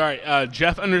long. That's all right.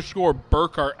 Jeff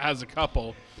 _Burkhart has a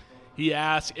couple. He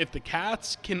asked, if the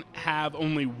Cats can have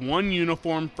only one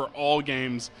uniform for all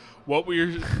games, what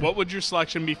would your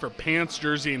selection be for pants,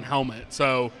 jersey, and helmet?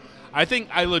 So I think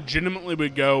I legitimately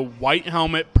would go white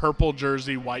helmet, purple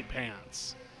jersey, white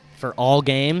pants. For all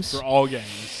games? For all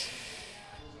games.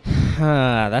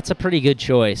 That's a pretty good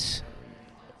choice.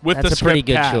 That's the script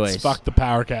Cats, choice. Fuck the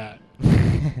Power Cat.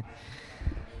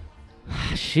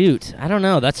 Shoot. I don't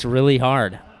know. That's really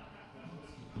hard.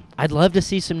 I'd love to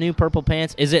see some new purple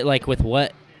pants. Is it like with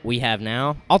what we have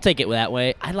now? I'll take it that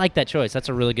way. I like that choice. That's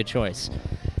a really good choice.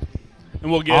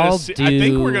 And we'll get I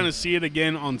think we're going to see it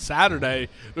again on Saturday.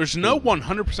 There's no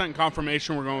 100%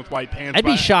 confirmation we're going with white pants. I'd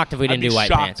be shocked if we didn't do white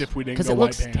pants. Because it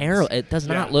looks terrible. It does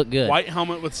not look good. White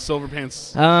helmet with silver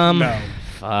pants. No.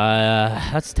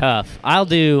 That's tough.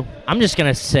 I'm just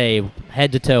going to say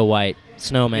head to toe white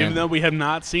snowman. Even though we have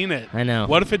not seen it. I know.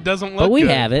 What if it doesn't look good? But we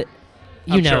have it.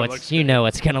 You know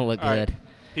it's going to look All good. Right.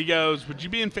 He goes, would you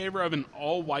be in favor of an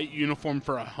all-white uniform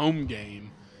for a home game?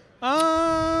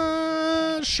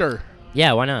 Sure.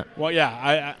 Yeah, why not? Well,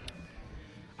 yeah,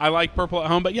 I like purple at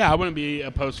home, but yeah, I wouldn't be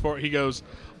opposed for it. He goes,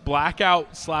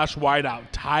 blackout / whiteout,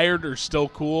 tired or still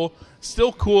cool?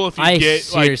 Still cool if you I get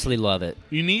seriously love it.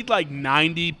 You need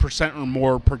 90% or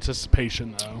more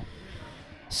participation, though.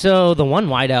 So the one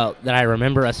whiteout that I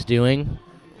remember us doing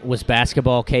was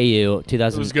basketball KU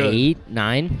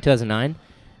 2009,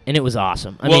 and it was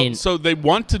awesome. I mean, so they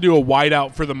want to do a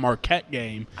whiteout for the Marquette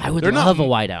game. I would love a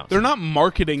whiteout. They're not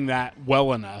marketing that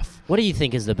well enough. What do you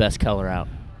think is the best color out?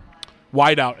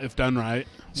 Whiteout, if done right.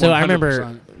 So 100%. I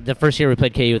remember the first year we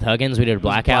played KU with Huggins, we did a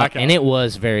blackout, and it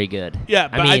was very good. Yeah,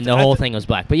 but I mean, the whole thing was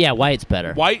black. But yeah, white's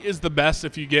better. White is the best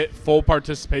if you get full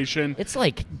participation. It's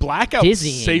like blackout's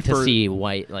dizzying safer to see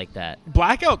white like that.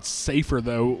 Blackout's safer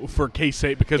though for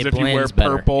K-State because if you wear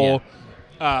better, purple.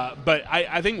 yeah. But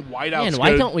I think whiteout's Man,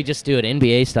 why good. don't we just do it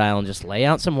NBA style and just lay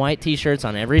out some white T-shirts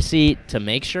on every seat to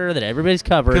make sure that everybody's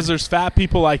covered? Because there's fat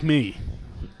people like me.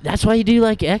 That's why you do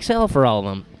like XL for all of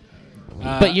them.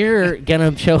 But you're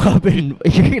gonna show up in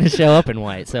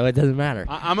white, so it doesn't matter.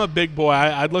 I'm a big boy.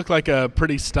 I'd look like a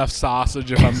pretty stuffed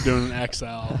sausage if I'm doing an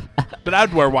XL. But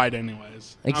I'd wear white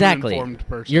anyways. Exactly. I'm an informed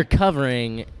person. You're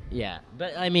covering,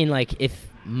 But I mean, if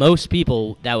most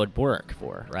people that would work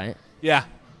for, right? Yeah.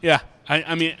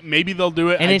 I mean, maybe they'll do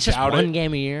it. And I it's just doubt one it.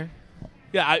 game a year.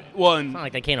 Yeah, It's not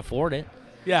like they can't afford it.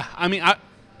 yeah. I mean,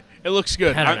 it looks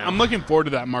good. I don't know. I'm looking forward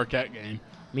to that Marquette game.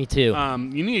 Me too.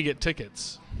 You need to get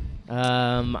tickets.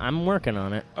 I'm working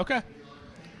on it. Okay.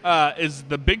 Is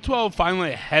the Big 12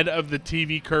 finally ahead of the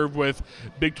TV curve with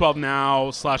Big 12 Now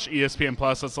 / ESPN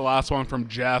Plus? That's the last one from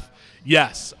Jeff.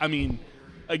 Yes. I mean,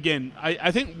 again,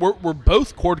 I think we're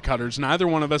both cord cutters. Neither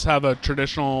one of us have a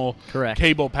traditional Correct.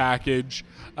 cable package.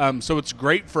 So it's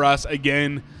great for us.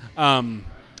 Again,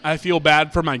 I feel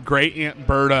bad for my great aunt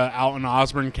Berta out in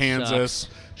Osborne, Kansas.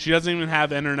 Sucks. She doesn't even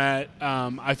have internet.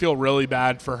 I feel really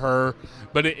bad for her,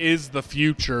 but it is the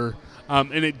future.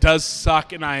 And it does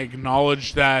suck, and I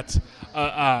acknowledge that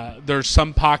there's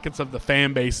some pockets of the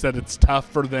fan base that it's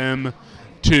tough for them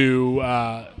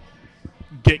to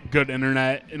get good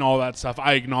internet and all that stuff.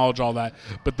 I acknowledge all that.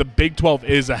 But the Big 12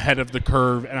 is ahead of the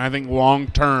curve, and I think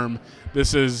long-term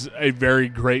this is a very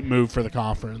great move for the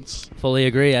conference. Fully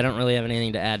agree. I don't really have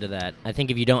anything to add to that. I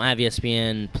think if you don't have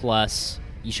ESPN Plus,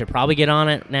 you should probably get on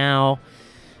it now.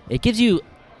 It gives you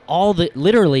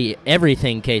literally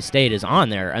everything K-State is on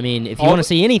there. I mean, if you want to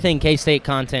see anything K-State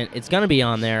content, it's going to be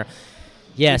on there.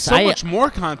 Yes, so much more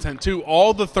content too.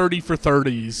 All the 30 for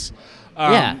 30s.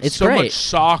 Yeah, it's so great. Much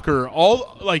soccer.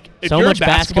 If So you're much a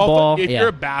basketball. basketball, If yeah. you're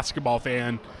a basketball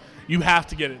fan, you have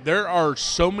to get it. There are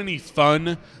so many fun I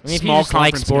mean, if you small just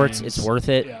like conference sports, games. it's worth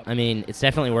it. Yeah. I mean, it's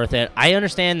definitely worth it. I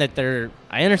understand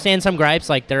I understand some gripes,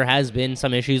 like there has been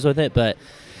some issues with it, but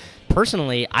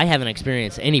personally, I haven't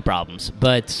experienced any problems.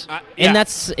 But yeah. and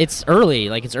it's early,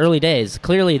 like it's early days.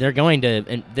 Clearly,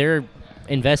 they're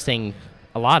investing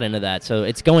a lot into that, so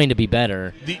it's going to be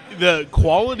better. The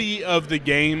quality of the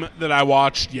game that I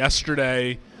watched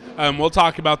yesterday. We'll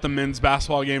talk about the men's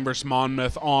basketball game versus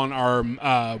Monmouth on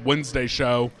our Wednesday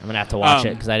show. I'm gonna have to watch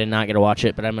it because I did not get to watch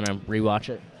it, but I'm gonna rewatch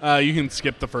it. You can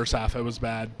skip the first half; it was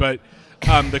bad, but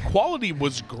the quality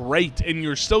was great, and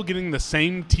you're still getting the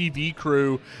same TV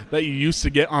crew that you used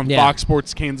to get on Fox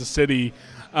Sports Kansas City.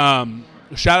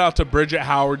 Shout out to Bridget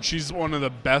Howard; she's one of the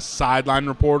best sideline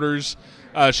reporters.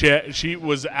 She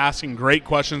was asking great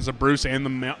questions of Bruce and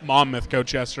the Monmouth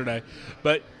coach yesterday.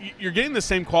 But you're getting the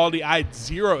same quality. I had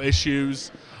zero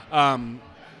issues. I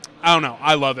don't know.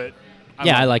 I love it.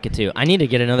 I like it too. I need to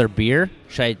get another beer.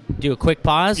 Should I do a quick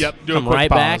pause? Yep, do a Come quick right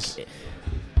pause. back.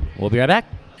 We'll be right back.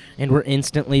 And we're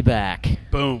instantly back.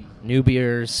 Boom. New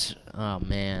beers. Oh,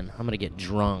 man. I'm going to get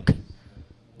drunk.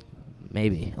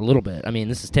 Maybe. A little bit. I mean,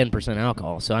 this is 10%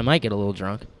 alcohol, so I might get a little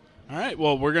drunk. All right,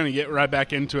 well, we're going to get right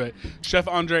back into it. Chef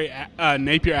Andre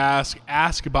Napier asked,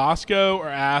 ask Bosco or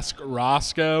ask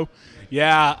Roscoe?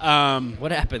 Yeah.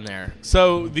 What happened there?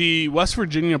 So the West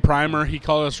Virginia primer, he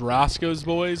called us Roscoe's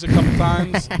boys a couple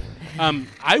times.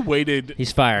 I waited.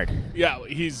 He's fired. Yeah,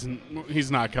 he's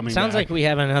not coming Sounds back. like we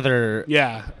have another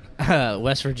Yeah.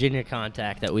 West Virginia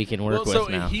contact that we can work with so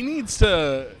now. he needs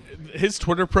to, his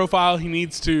Twitter profile, he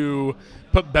needs to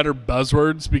put better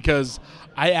buzzwords because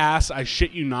I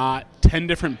shit you not, 10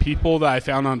 different people that I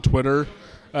found on Twitter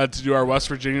to do our West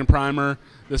Virginia primer.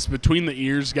 This Between the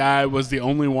Ears guy was the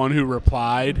only one who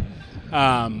replied.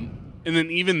 And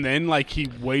then even then, like, he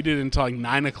waited until like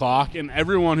 9 o'clock, and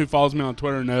everyone who follows me on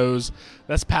Twitter knows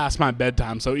that's past my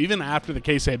bedtime. So even after the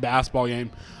K-State basketball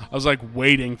game, I was like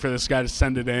waiting for this guy to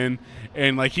send it in,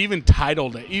 and like he even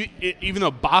titled it. Even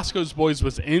though Bosco's Boys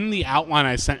was in the outline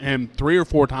I sent him 3 or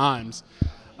 4 times,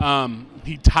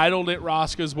 he titled it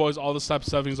Roscoe's Boys, all this type of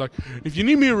stuff. He's like, if you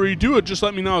need me to redo it, just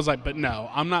let me know. I was like, but no,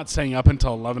 I'm not staying up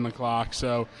until 11 o'clock.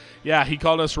 So yeah, he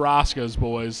called us Roscoe's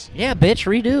Boys. Yeah, bitch,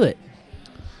 redo it.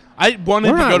 I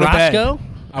wanted We're to not go to Roscoe. bed.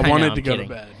 I wanted know, to I'm go kidding.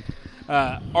 to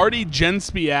bed. Artie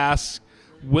Jensby asks,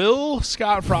 will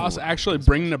Scott Frost actually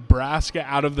bring Nebraska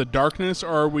out of the darkness, or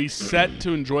are we set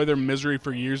to enjoy their misery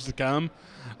for years to come?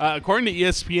 According to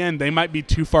ESPN, they might be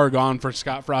too far gone for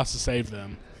Scott Frost to save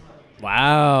them.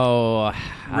 Wow.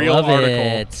 Real I love article.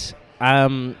 it.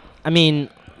 I mean,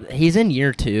 he's in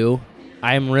year 2.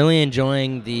 I'm really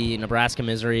enjoying the Nebraska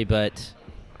misery, but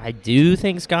I do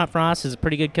think Scott Frost is a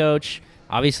pretty good coach.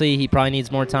 Obviously, he probably needs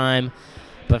more time.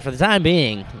 But for the time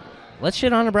being, let's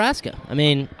shit on Nebraska. I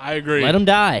mean, I agree. let him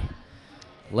die.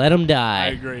 Let him die. I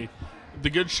agree. The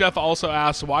good chef also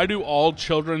asks, why do all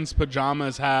children's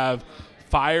pajamas have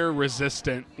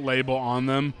fire-resistant label on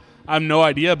them? I have no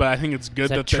idea, but I think it's good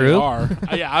that they true? are.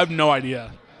 Yeah, I have no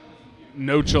idea.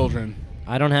 No children.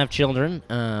 I don't have children.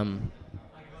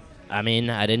 I mean,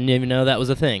 I didn't even know that was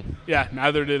a thing. Yeah,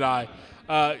 neither did I.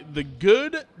 The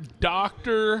good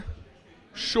Dr.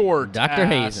 Short Dr.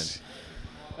 asks,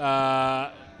 Hazen.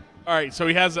 all right, so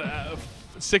he has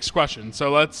 6 questions.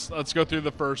 So let's go through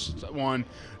the first one.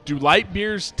 Do light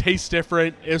beers taste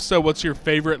different? If so, what's your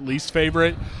favorite, least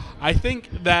favorite? I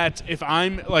think that if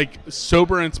I'm like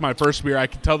sober and it's my first beer, I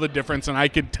can tell the difference, and I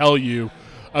could tell you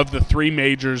of the 3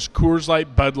 majors, Coors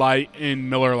Light, Bud Light, and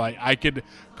Miller Lite. I could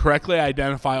correctly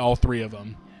identify all 3 of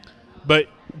them. But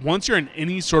once you're in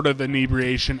any sort of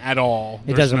inebriation at all,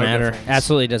 it doesn't no matter. difference.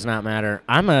 Absolutely does not matter.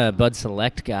 I'm a Bud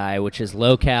Select guy, which is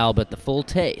low cal but the full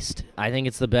taste. I think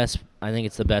it's the best. I think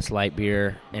it's the best light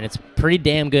beer, and it's pretty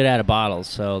damn good out of bottles.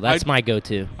 So that's my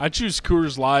go-to. I choose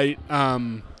Coors Light,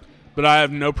 but I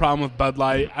have no problem with Bud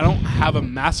Light. I don't have a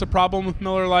massive problem with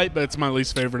Miller Lite, but it's my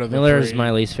least favorite of the Miller 3. is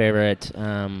my least favorite.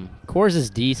 Coors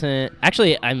is decent.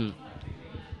 Actually,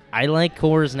 I like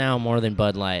Coors now more than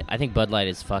Bud Light. I think Bud Light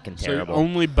is fucking terrible. So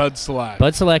only Bud Select.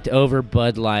 Bud Select over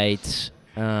Bud Light,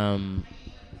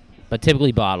 but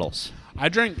typically bottles. I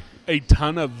drank a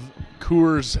ton of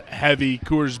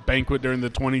Coors Banquet during the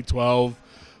 2012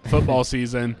 football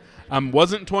season.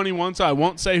 Wasn't 21, so I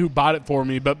won't say who bought it for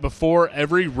me, but before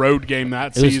every road game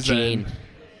that It was season. Gene.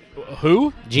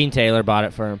 Who? Gene Taylor bought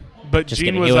it for him. But Just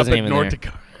Gene kidding. was He up wasn't at even North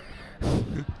there.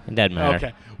 Dakota. It doesn't matter.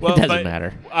 Okay. Well, it doesn't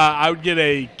matter. I would get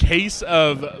a case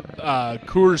of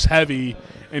Coors Heavy,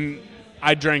 and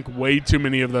I drank way too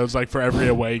many of those, like for every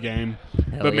away game.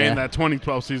 But man, that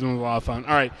 2012 season was a lot of fun.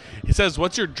 All right, he says,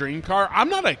 "What's your dream car?" I'm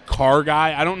not a car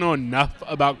guy. I don't know enough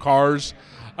about cars.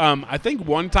 I think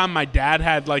one time my dad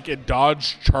had like a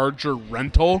Dodge Charger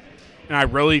rental, and I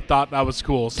really thought that was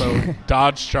cool. So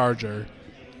Dodge Charger.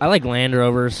 I like Land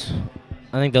Rovers.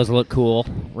 I think those look cool.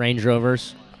 Range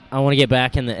Rovers. I want to get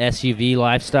back in the SUV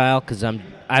lifestyle because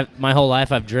my whole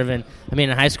life I've driven. I mean,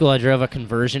 in high school I drove a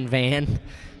conversion van,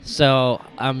 so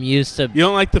I'm used to. You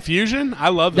don't like the Fusion? I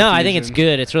love the No, Fusion. I think it's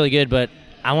good. It's really good, but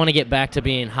I want to get back to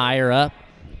being higher up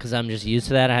because I'm just used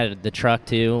to that. I had the truck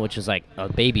too, which was like a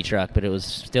baby truck, but it was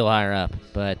still higher up.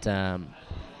 But I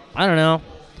don't know.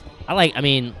 I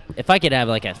mean, if I could have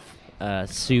like a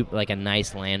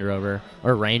nice Land Rover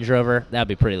or Range Rover, that'd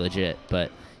be pretty legit.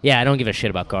 But yeah, I don't give a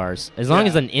shit about cars. As long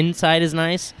as an inside is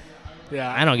nice,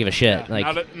 Yeah, I don't give a shit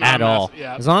not at all.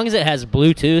 Yeah. As long as it has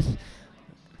Bluetooth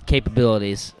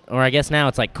capabilities, or I guess now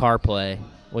it's like CarPlay,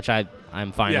 which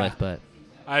I'm fine with. But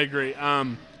I agree.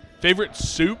 Favorite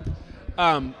soup?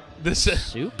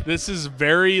 Soup? This is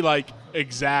very like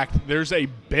exact. There's a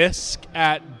bisque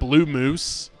at Blue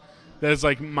Moose that is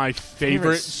like my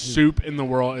favorite soup in the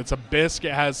world. It's a bisque.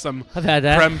 It has some I've had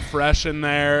that. creme fraiche in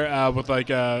there with like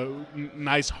a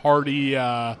nice hearty.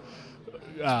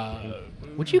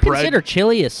 Would you bread. consider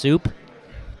chili a soup,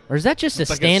 or is that just a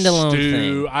It's like standalone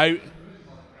stew. thing?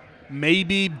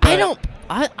 Maybe. But I don't.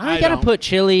 I gotta don't. put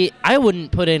chili. I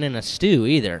wouldn't put it in a stew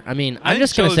either. I mean, I'm think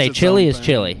just gonna chili's say its chili own is thing.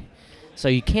 chili. So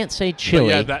you can't say But chili.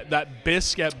 yeah, that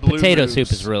bisque at Blue Potato Moose.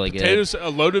 soup is really good. A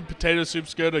loaded potato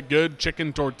soup's good. A good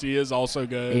chicken tortilla is also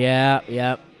good.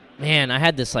 Yeah. Man, I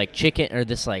had this like chicken or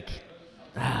this like.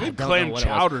 I Good don't clam know what it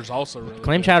was. chowder's also really good.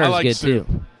 Clam chowder I is like good soup.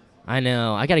 too. I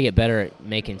know. I got to get better at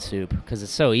making soup because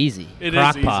it's so easy. It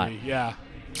Crock is pot. easy, yeah.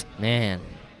 Man,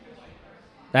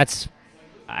 that's.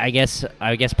 I guess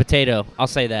potato. I'll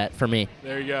say that for me.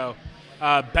 There you go.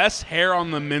 Best hair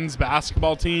on the men's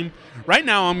basketball team. Right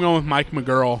now, I'm going with Mike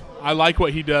McGurl. I like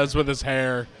what he does with his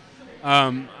hair.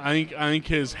 I think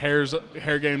his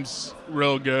hair game's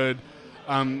real good.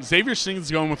 Xavier Sting's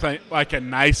going with like a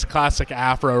nice classic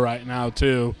afro right now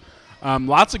too.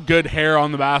 Lots of good hair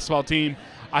on the basketball team.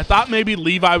 I thought maybe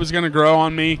Levi was going to grow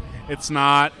on me. It's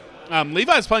not.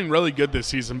 Levi's playing really good this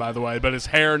season, by the way, but his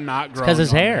hair not growing. Because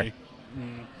his on hair. me.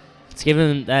 It's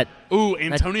giving that Ooh,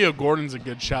 Antonio Gordon's a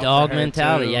good shout. dog for hair,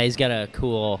 mentality. too. Yeah, he's got a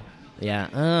cool. Yeah.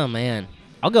 Oh man,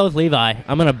 I'll go with Levi.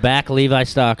 I'm gonna back Levi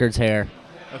Stockard's hair.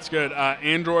 That's good.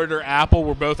 Android or Apple?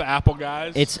 We're both Apple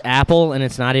guys. It's Apple, and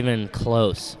it's not even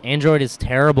close. Android is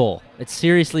terrible. It's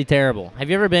seriously terrible. Have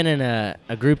you ever been in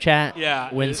a group chat? Yeah,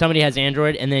 When somebody has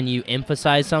Android and then you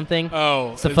emphasize something?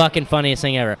 Oh, It's the fucking funniest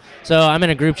thing ever. So I'm in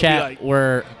a group chat like,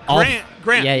 where all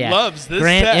Grant loves this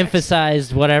Grant text.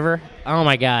 emphasized whatever. Oh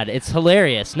my god, it's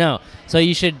hilarious. No, so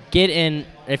you should get in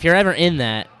if you're ever in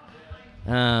that,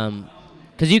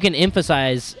 because you can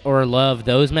emphasize or love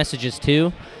those messages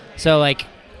too. So like,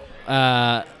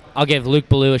 I'll give Luke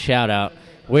Ballou a shout out.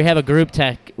 We have a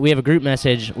group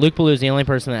message. Luke Ballou is the only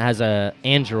person that has a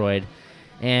Android,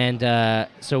 and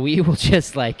so we will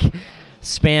just like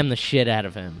spam the shit out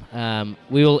of him.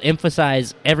 We will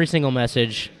emphasize every single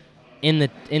message in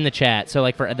the chat. So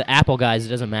like for the Apple guys, it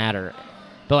doesn't matter,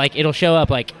 but like it'll show up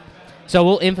like. So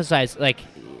we'll emphasize like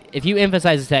if you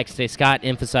emphasize the text, say Scott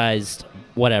emphasized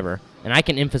whatever, and I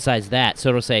can emphasize that. So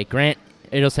it'll say Grant.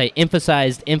 It'll say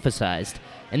emphasized,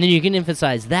 and then you can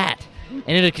emphasize that.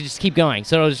 and it'll just keep going.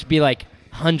 So it'll just be like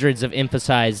hundreds of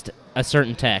emphasized a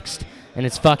certain text, and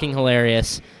it's fucking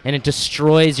hilarious, and it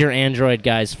destroys your Android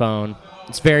guy's phone.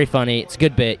 It's very funny. It's a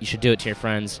good bit. You should do it to your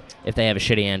friends if they have a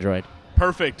shitty Android.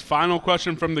 Perfect. Final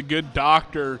question from the good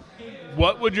doctor.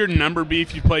 What would your number be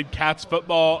if you played Cats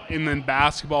football and then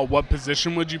basketball? What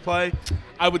position would you play?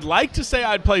 I would like to say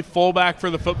I'd play fullback for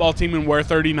the football team and wear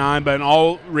 39, but in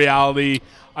all reality,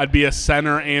 I'd be a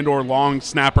center and or long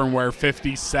snapper and wear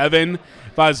 57.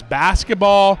 If I was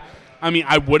basketball, I mean,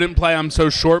 I wouldn't play. I'm so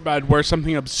short, but I'd wear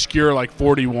something obscure like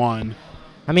 41.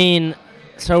 I mean,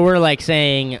 so we're like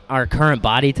saying our current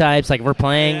body types, like we're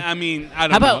playing. I mean, I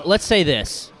don't How know. about let's say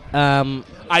this?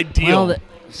 Ideal. Well,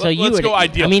 so Let's you would go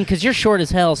ideal. I mean, because you're short as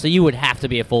hell, so you would have to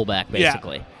be a fullback,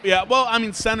 basically. Yeah. Well, I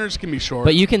mean, centers can be short.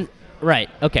 But you can, right?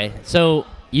 Okay, so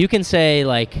you can say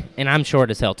like, and I'm short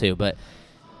as hell too. But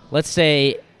let's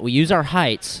say we use our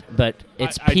heights, but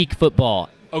it's peak football.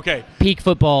 Okay. Peak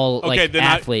football, Okay, like then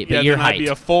athlete, but then your I'd height. be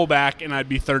a fullback and I'd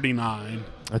be 39.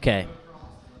 Okay.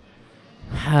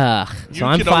 You So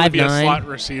I'm could only be a 5'9". slot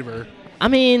receiver. I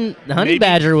mean, the Honey Maybe.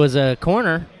 Badger was a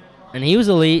corner, and he was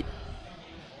elite.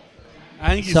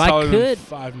 I think he's So I taller could.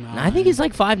 than 5'9". I think he's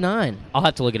like 5'9". I'll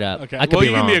have to look it up. Okay. I could well, be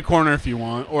you wrong. can be a corner if you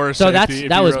want, or a So safety if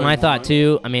that you was really my thought want.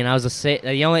 too. I mean, I was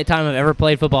the only time I've ever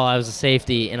played football, I was a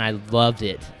safety, and I loved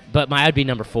it. But I'd be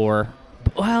number 4.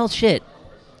 Well, shit.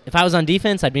 If I was on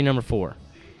defense, I'd be number 4.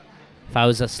 If I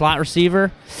was a slot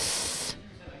receiver,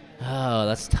 oh,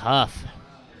 that's tough.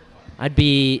 I'd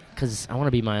be, because I want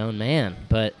to be my own man,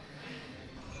 but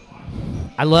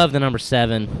I love the number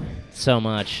 7 so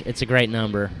much. It's a great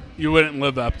number. You wouldn't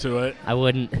live up to it. I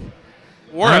wouldn't.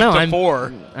 Or I don't up know, to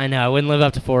 4. I know. I wouldn't live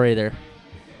up to 4 either.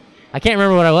 I can't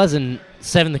remember what I was in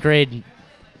 7th grade.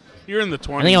 You're in the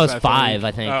 20s. I think I was 5,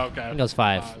 I think. Oh, okay. I think I was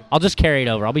 5. I'll just carry it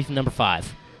over. I'll be number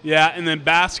 5. Yeah, and then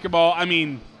basketball, I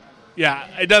mean, yeah,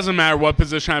 it doesn't matter what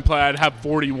position I play. I'd have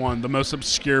 41, the most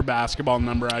obscure basketball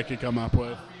number I could come up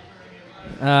with.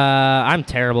 I'm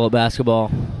terrible at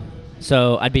basketball,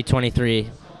 so I'd be 23.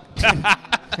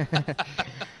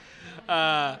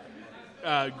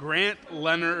 Grant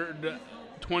Leonard,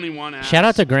 21. Asks, Shout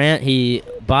out to Grant. He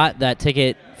bought that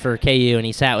ticket for KU, and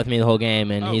he sat with me the whole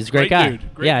game, and Oh, he's a great great guy.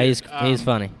 dude, great Yeah, dude. he's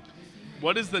funny.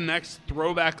 What is the next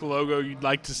throwback logo you'd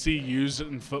like to see used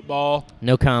in football?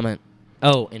 No comment.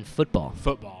 Oh, in football.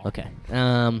 Football. Okay.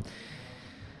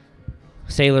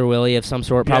 Sailor Willie of some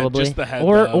sort, Yeah, probably. just the head,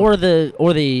 or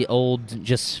the old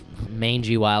just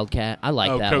mangy Wildcat. I like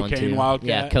that one Cocaine too. Wildcat?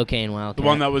 Yeah, cocaine Wildcat. The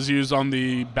one that was used on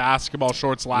the basketball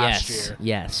shorts last year.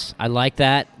 Yes, I like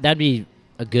that. That'd be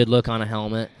a good look on a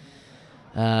helmet.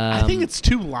 I think it's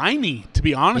too liney, to be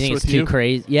you honest think with it's you. too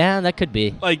crazy. Yeah, that could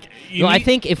be. Like, I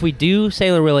think if we do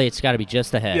Sailor Willie, it's got to be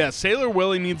just the head. Yeah, Sailor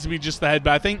Willie needs to be just the head,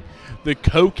 but I think the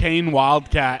cocaine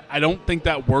Wildcat, I don't think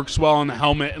that works well on the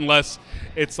helmet unless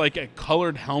it's like a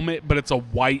colored helmet, but it's a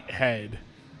white head.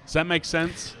 Does that make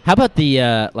sense? How about the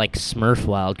like Smurf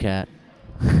Wildcat?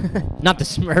 Not the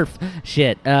Smurf.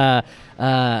 Shit.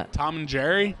 Tom and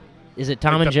Jerry? Is it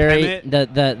Tom Like and the Jerry?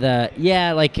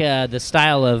 pennant? The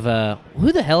style of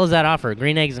who the hell is that offer?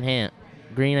 Green Eggs and Ham.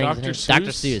 Green Eggs and Ham. Dr.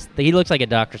 Dr. Seuss? Seuss. He looks like a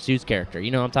Dr. Seuss character.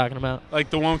 You know what I'm talking about? Like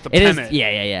the one with the It is. pennant.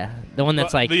 Yeah. The one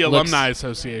that's like the looks- Alumni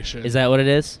Association. Is that what it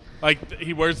is? Like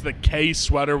he wears the K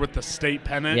sweater with the state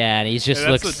pennant. Yeah, and he's just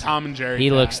that's looks. the Tom and Jerry. he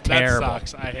hat. looks terrible. That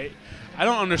sucks. I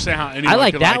don't understand how anyone I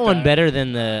like could that one that. better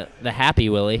than the Happy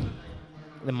Willie,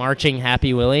 the marching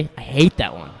Happy Willie. I hate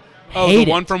that one. Oh, Hate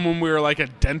the one it. from when we were like a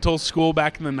dental school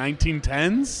back in the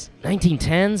 1910s?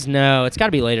 1910s? No, it's got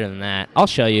to be later than that. I'll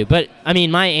show you. But, I mean,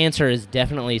 my answer is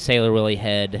definitely Sailor Willie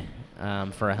head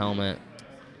for a helmet.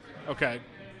 Okay.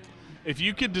 If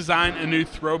you could design a new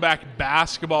throwback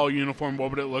basketball uniform, what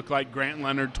would it look like? Grant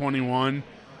Leonard, 21.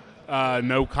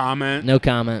 No comment. No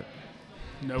comment.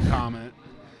 No comment.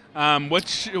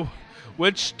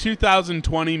 Which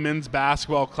 2020 men's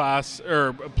basketball class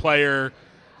or player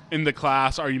in the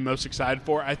class are you most excited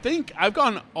for? I think I've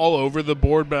gone all over the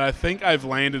board, but I think I've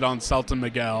landed on Selton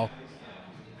Miguel.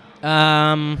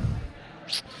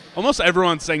 Almost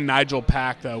everyone's saying Nigel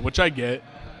Pack, though, which I get.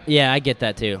 Yeah, I get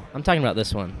that too. I'm talking about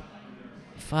this one.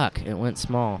 Fuck, it went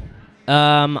small.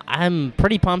 I'm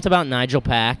pretty pumped about Nigel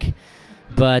Pack,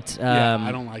 but Yeah,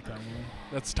 I don't like that one.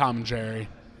 That's Tom and Jerry.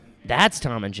 that's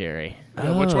Tom and Jerry.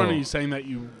 Yeah, which one are Oh. you saying that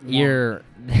you want? You're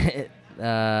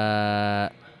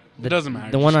It doesn't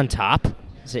matter. the one on top.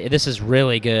 See, this is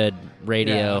really good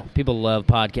radio. Yeah. People love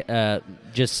podcast.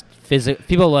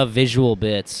 People love visual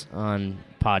bits on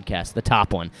podcasts. The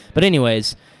top one. But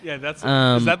anyways, Yeah, that's.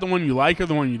 Um, is that the one you like or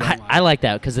the one you don't like? I like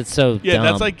that because it's so Yeah, dumb.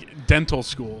 that's like dental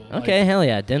school. Okay, hell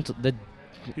yeah, dental. The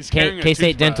He's carrying a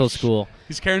K-State Dental toothbrush. School.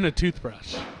 He's carrying a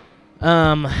toothbrush.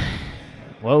 What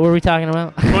were we talking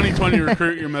about? 2020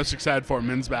 recruit you're most excited for,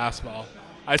 men's basketball.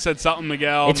 I said Selton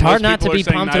Miguel. It's hard not to be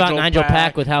pumped about Nigel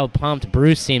Pack with how pumped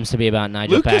Bruce seems to be about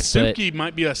Nigel Pack. Lucas Suki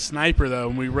might be a sniper, though,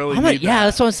 and we really need that. Yeah,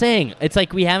 that's what I'm saying. It's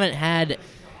like we haven't had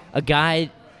a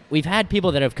guy. We've had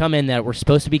people that have come in that were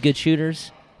supposed to be good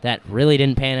shooters that really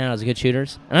didn't pan out as good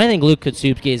shooters. And I think Luke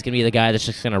Katsupki is going to be the guy that's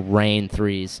just going to rain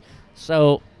threes.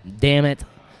 So, damn it.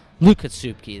 Luke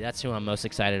Katsupki, that's who I'm most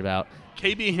excited about.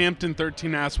 KB Hampton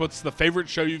 13 asks, what's the favorite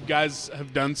show you guys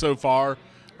have done so far?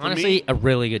 Honestly, a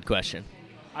really good question.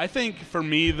 I think for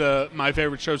me, my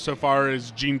favorite show so far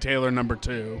is Gene Taylor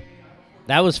 #2.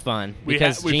 That was fun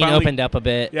because Gene finally opened up a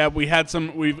bit. Yeah, we've had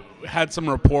some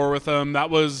rapport with him. That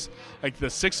was like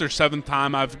the 6th or 7th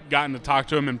time I've gotten to talk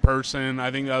to him in person. I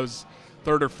think that was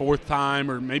 3rd or 4th time,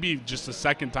 or maybe just the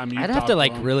 2nd time. I'd have to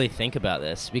really think about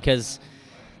this because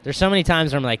there's so many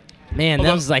times where I'm like, man,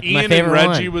 that was like Ian my favorite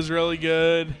and Reggie one. was really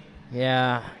good.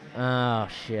 Yeah. Oh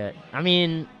shit. I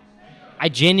mean, I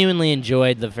genuinely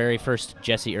enjoyed the very first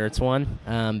Jesse Ertz one,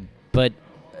 but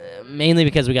mainly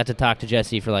because we got to talk to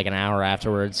Jesse for like an hour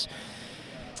afterwards.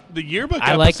 The yearbook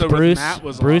I liked episode Bruce. with Matt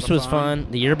was Bruce a lot was of fun.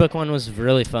 The yearbook one was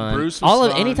really fun. Bruce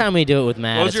was fun. Anytime we do it with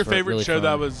Matt, What was your it's favorite really show fun.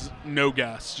 that was no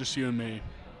guests, just you and me?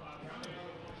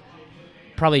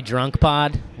 Probably Drunk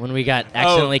Pod, when we got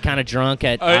accidentally kind of drunk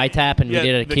at ITAP and we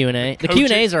did a Q&A. The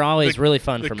Q&As are always really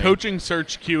fun for me. The coaching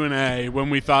search Q&A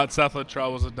when we thought Seth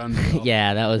Luttrell was a done deal.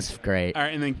 Yeah, that was great. All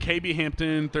right, and then KB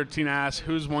Hampton 13 asks,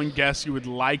 who's one guest you would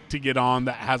like to get on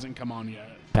that hasn't come on yet?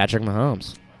 Patrick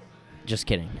Mahomes. Just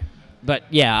kidding. But,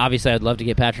 yeah, obviously I'd love to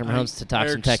get Patrick Mahomes to talk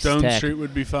some Texas Stone Tech. Street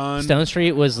would be fun. Stone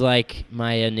Street was like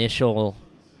my initial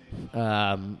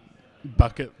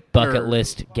bucket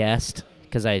list guest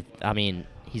because, I mean,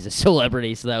 he's a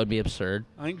celebrity, so that would be absurd.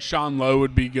 I think Sean Lowe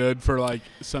would be good for like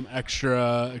some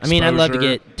extra exposure. I mean, I'd love to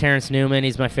get Terrence Newman.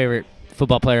 He's my favorite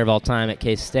football player of all time at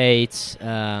K-State.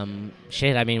 I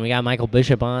mean, we got Michael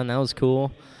Bishop on. That was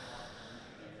cool.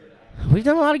 We've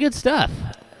done a lot of good stuff.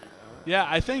 Yeah,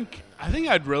 I think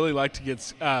I'd really like to get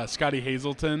Scotty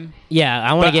Hazelton. Yeah,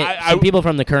 I want to get some people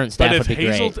from the current staff would be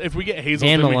great. If we get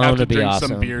Hazelton, we have to drink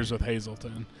some beers with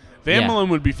Hazelton. Van Malone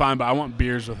would be fine, but I want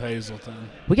beers with Hazelton.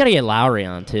 We got to get Lowry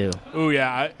on, too. Oh,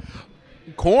 yeah.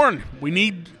 Corn. We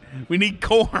need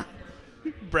corn.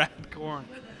 Brad Corn.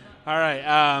 All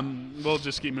right. We'll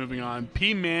just keep moving on.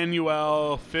 P.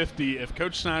 Manuel 50. If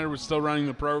Coach Snyder was still running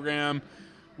the program,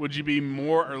 would you be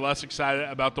more or less excited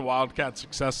about the Wildcats'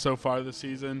 success so far this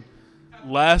season?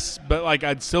 Less, but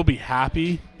I'd still be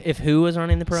happy. If who was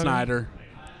running the program? Snyder.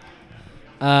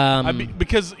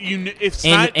 Because if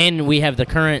Snyder, and we have the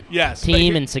current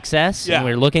team and success, and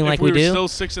we're looking like we do. If we were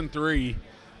still 6-3,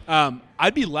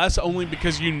 I'd be less only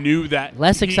because you knew that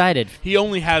excited. He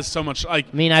only has so much. I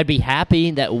mean, I'd be happy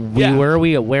that we are where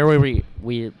we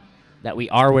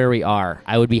are.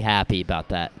 I would be happy about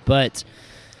that. But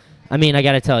I mean, I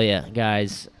got to tell you,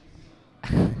 guys,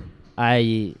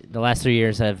 the last 3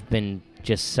 years have been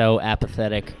just so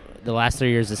apathetic. The last 3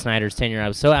 years of Snyder's tenure, I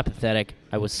was so apathetic.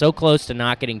 I was so close to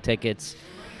not getting tickets.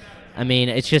 I mean,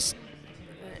 it's just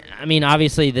 – I mean,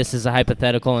 obviously this is a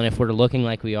hypothetical, and if we're looking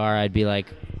like we are, I'd be like,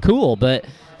 cool. But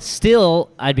still,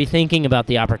 I'd be thinking about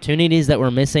the opportunities that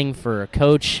we're missing for a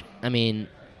coach. I mean,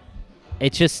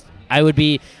 it's just –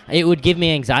 it would give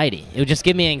me anxiety. It would just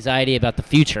give me anxiety about the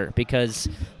future because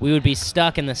we would be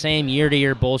stuck in the same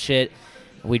year-to-year bullshit.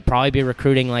 We'd probably be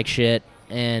recruiting like shit,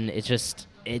 and it's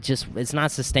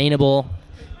not sustainable.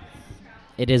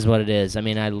 It is what it is. I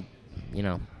mean,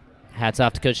 hats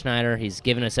off to Coach Snyder. He's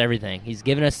given us everything. He's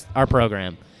given us our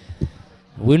program. It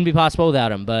wouldn't be possible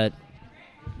without him, but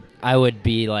I would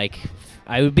be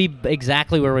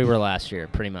exactly where we were last year,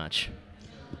 pretty much.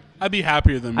 I'd be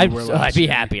happier than we were last year. I'd be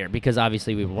happier because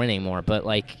obviously we were winning more, but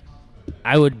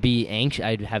I would be anxious.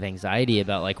 I'd have anxiety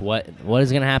about what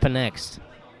is going to happen next.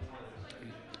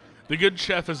 The Good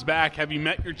Chef is back. Have you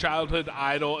met your childhood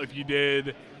idol? If you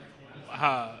did,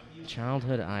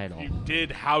 childhood idol. You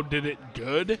did. How did it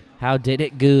good? How did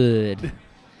it good?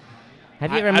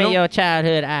 Have you ever met your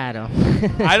childhood idol?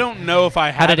 I don't know if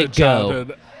I had a childhood.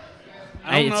 Go?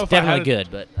 It's definitely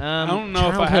good, but I don't know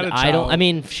if I had a idol. I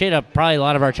mean, probably a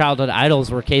lot of our childhood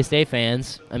idols were K-State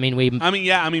fans. I mean,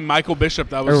 Michael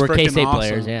Bishop. That was freaking K-State awesome.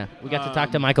 players. Yeah, we got to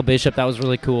talk to Michael Bishop. That was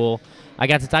really cool. I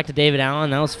got to talk to David Allen.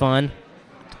 That was fun.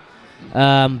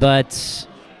 But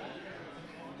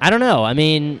I don't know. I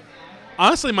mean,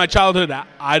 honestly, my childhood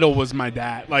idol was my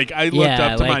dad. I looked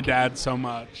up to my dad so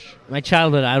much. My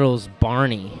childhood idol is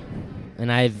Barney,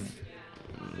 and I've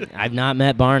not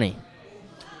met Barney.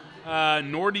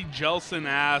 Nordy Jelson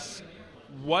asks,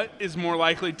 what is more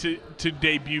likely to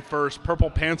debut first, Purple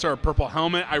Pants or a Purple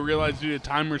Helmet? I realize due to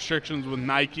time restrictions with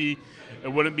Nike, it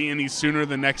wouldn't be any sooner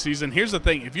than next season. Here's the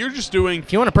thing. If you're just doing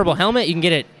If you want a Purple Helmet, you can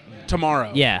get it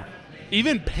tomorrow. Yeah.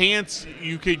 Even pants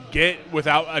you could get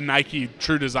without a Nike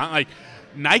true design. Like,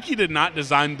 Nike did not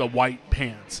design the white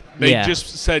pants. They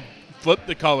just said flip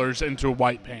the colors into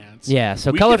white pants. Yeah,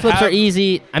 so We color could flips have- are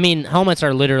easy. I mean, helmets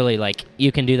are literally like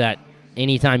you can do that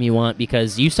anytime you want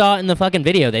because you saw it in the fucking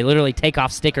video. They literally take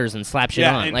off stickers and slap shit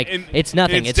on. It's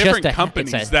nothing. It's just different a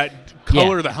companies it's a, that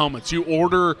color the helmets. You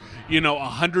order,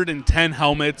 110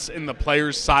 helmets in the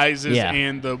players' sizes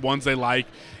and the ones they like.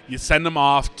 You send them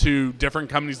off to different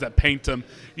companies that paint them.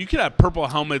 You could have purple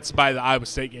helmets by the Iowa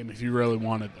State game if you really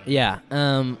wanted them.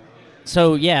 Yeah.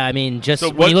 So, yeah, I mean, just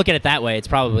when you look at it that way, it's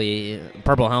probably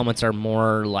purple helmets are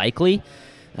more likely.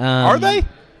 Are they?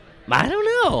 I don't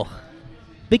know.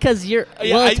 Because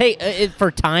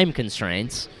for time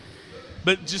constraints.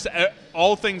 But just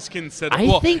all things considered,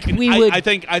 I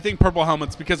think purple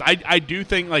helmets because I do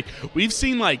think like we've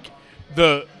seen like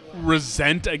the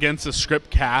resent against the script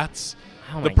cats,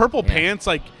 the purple pants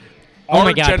like. Oh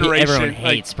my God! Generation, everyone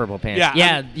hates purple pants.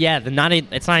 Yeah,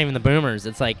 It's not even the boomers.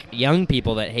 It's like young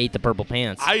people that hate the purple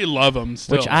pants. I love them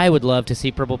still. Which I would love to see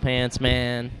purple pants,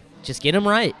 man. Just get them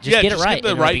right. Just get it right. Get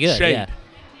the right shade. Yeah.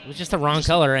 It was just the wrong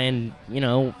color, and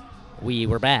we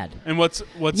were bad. And what's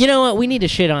you know what? We need to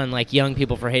shit on like young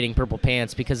people for hating purple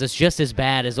pants because it's just as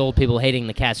bad as old people hating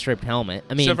the cat stripped helmet.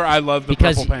 I mean, except for I love the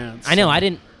purple pants. I know I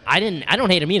don't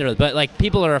hate them either, but like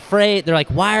people are afraid. They're like,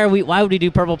 why would we do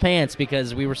purple pants?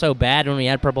 Because we were so bad when we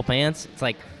had purple pants. It's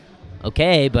like,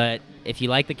 okay, but if you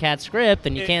like the cat script,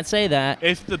 then you can't say that.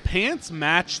 If the pants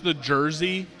match the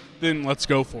jersey, then let's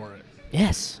go for it.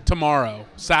 Yes. Tomorrow,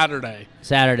 Saturday.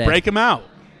 Break them out.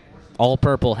 All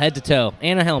purple, head to toe,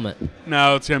 and a helmet.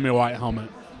 No, it's going to be a white helmet.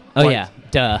 Oh, yeah.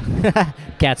 Duh.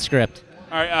 Cat script.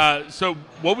 All right, so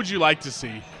what would you like to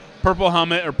see? Purple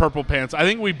helmet or purple pants? I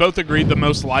think we both agreed the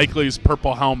most likely is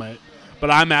purple helmet, but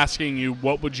I'm asking you,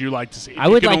 what would you like to see? I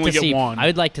would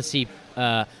like to see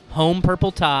home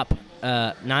purple top,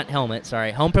 not helmet,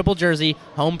 sorry. Home purple jersey,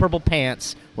 home purple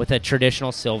pants with a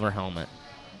traditional silver helmet.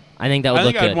 I think that would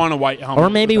look good. I'd want a white helmet.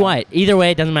 Or maybe white. Either way,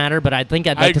 it doesn't matter, but I think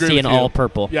I'd like to see an all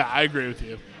purple. Yeah, I agree with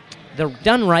you. They're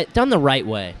done the right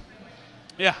way.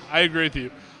 Yeah, I agree with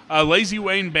you. Lazy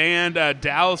Wayne Band,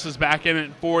 Dallas is back in it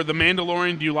for The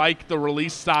Mandalorian. Do you like the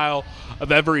release style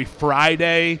of every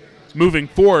Friday moving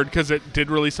forward? Because it did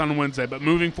release on Wednesday, but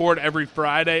moving forward every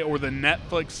Friday, or the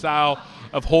Netflix style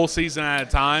of whole season at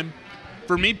a time?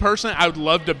 For me personally, I would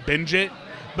love to binge it,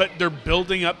 but they're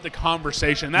building up the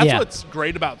conversation. That's what's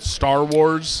great about Star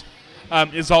Wars,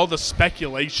 is all the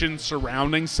speculation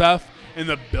surrounding stuff and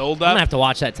the build-up. I'm going to have to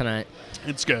watch that tonight.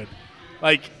 It's good.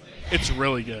 Like, it's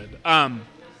really good.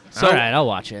 So, all right, I'll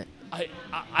watch it.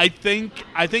 I think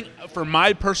for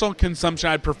my personal consumption,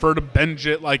 I'd prefer to binge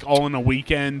it like all in a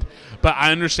weekend. But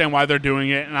I understand why they're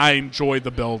doing it, and I enjoy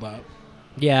the build-up.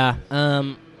 Yeah,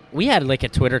 we had like a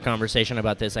Twitter conversation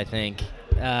about this. I think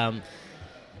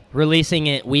releasing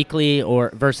it weekly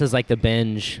or versus like the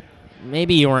binge.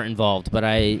 Maybe you weren't involved, but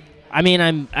I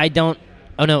don't.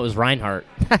 Oh no, it was Reinhardt.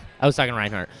 I was talking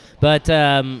Reinhardt, but.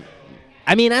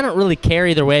 I mean, I don't really care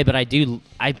either way, but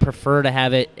I prefer to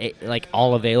have it like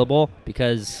all available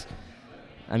because,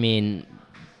 I mean,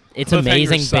 it's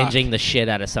amazing binging the shit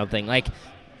out of something. Like,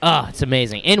 it's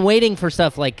amazing. And waiting for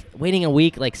stuff, like, waiting a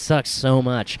week, like, sucks so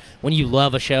much when you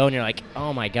love a show and you're like,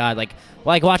 oh my God. Like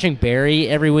watching Barry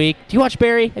every week. Do you watch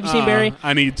Barry? Have you seen Barry?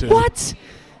 I need to. What?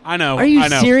 I know. Are you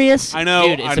serious? I know.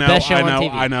 Dude, it's the best show on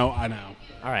TV. I know.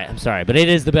 All right, I'm sorry, but it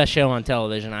is the best show on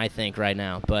television, I think, right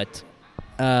now. But...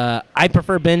 I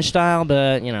prefer binge style,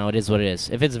 but, it is what it is.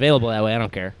 If it's available that way, I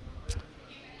don't care.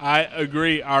 I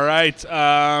agree. All right.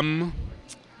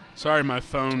 Sorry, my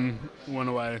phone went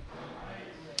away.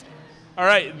 All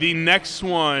right, the next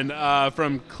one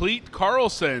from Cleet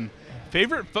Carlson.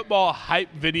 Favorite football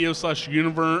hype video /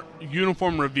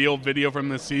 uniform reveal video from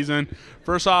this season.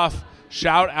 First off,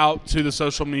 shout out to the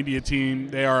social media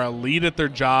team. They are elite at their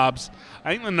jobs.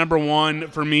 I think the number one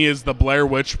for me is the Blair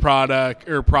Witch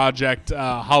Project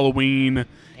Halloween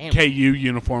KU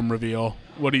uniform reveal.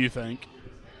 What do you think?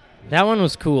 That one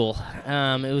was cool.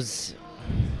 It was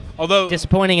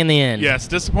disappointing in the end. Yes,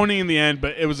 disappointing in the end,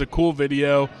 but it was a cool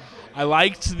video. I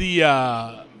liked the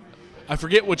I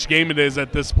forget which game it is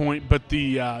at this point, but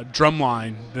the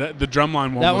drumline, the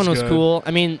drumline one. That one was good. cool.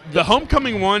 I mean, the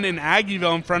homecoming one in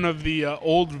Aggieville in front of the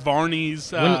old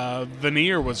Varney's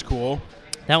veneer was cool.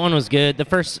 That one was good. The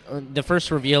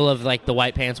first reveal of like the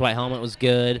white pants, white helmet was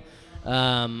good.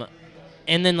 And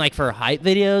then like for hype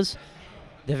videos,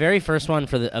 The very first one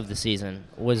of the season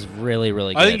was really,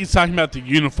 really good. I think he's talking about the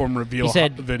uniform reveal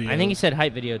video. I think he said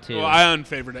hype video, too. Well, I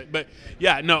unfavored it. But,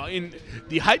 yeah, no, in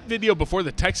the hype video before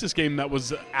the Texas game that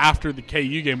was after the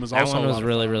KU game was also that one was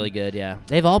really, really good, yeah.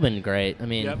 They've all been great. I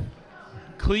mean, yep.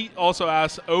 Cleat also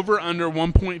asks, over under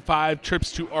 1.5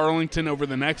 trips to Arlington over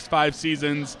the next 5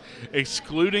 seasons,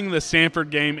 excluding the Stanford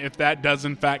game if that does,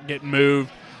 in fact, get moved.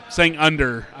 Saying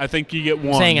under. I think you get 1.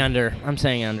 I'm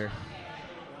saying under.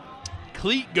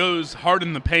 Cleat goes hard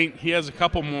in the paint. He has a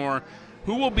couple more.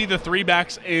 Who will be the 3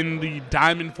 backs in the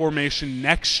diamond formation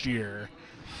next year?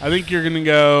 I think you're going to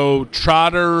go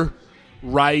Trotter,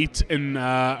 Wright, and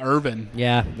Irvin.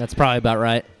 Yeah, that's probably about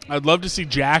right. I'd love to see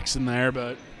Jackson there,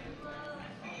 but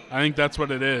I think that's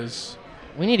what it is.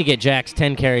 We need to get Jax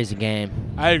 10 carries a game.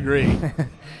 I agree.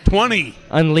 20.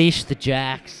 Unleash the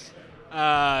Jax.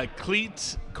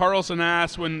 Cleat Carlson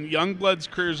asks, when Youngblood's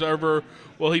career is over,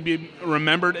 will he be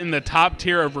remembered in the top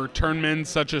tier of return men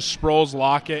such as Sproles,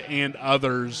 Lockett, and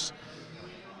others?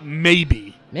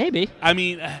 Maybe. I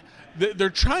mean, they're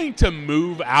trying to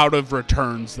move out of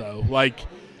returns, though. Like,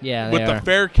 with the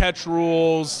fair catch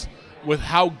rules, with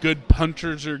how good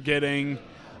punters are getting,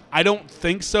 I don't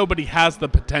think so, but he has the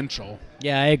potential.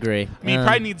 Yeah, I agree. I mean, he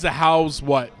probably needs to house,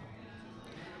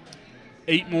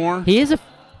 8 more? He is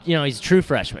he's a true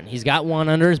freshman. He's got 1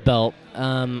 under his belt. He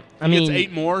gets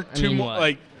 8 more, 2 more,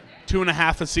 like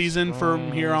 2.5 a season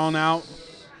from here on out.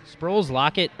 Sproles,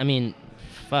 Lockett. I mean,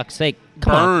 fuck's sake,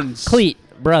 Burns, Cleat,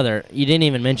 brother. You didn't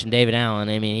even mention David Allen.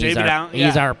 I mean, he is the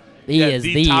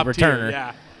returner. Tier,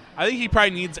 yeah, I think he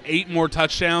probably needs 8 more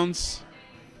touchdowns.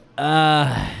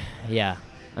 Yeah.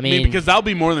 I mean, because that'll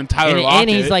be more than Tyler Lockett.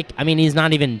 And he's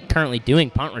not even currently doing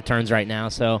punt returns right now,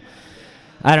 so.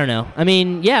 I don't know. I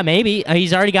mean, yeah, maybe.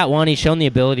 He's already got 1. He's shown the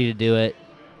ability to do it.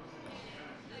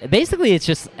 Basically, it's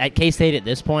just at K-State at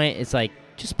this point, it's like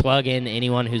just plug in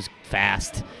anyone who's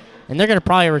fast. And they're going to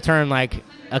probably return like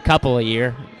a couple a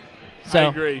year. So, I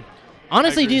agree.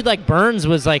 Honestly, dude, like Burns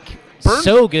was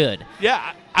so good.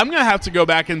 Yeah, I'm going to have to go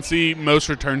back and see most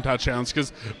return touchdowns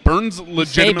because Burns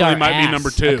legitimately might be number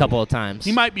 2. A couple of times.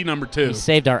 He might be number 2. He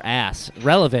saved our ass.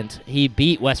 Relevant. He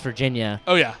beat West Virginia.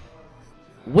 Oh, yeah.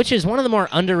 Which is one of the more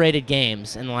underrated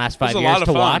games in the last 5 years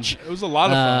to watch. It was a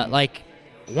lot of fun. Like,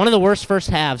 one of the worst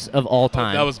first halves of all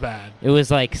time. That was bad. It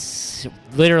was, like,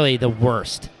 literally the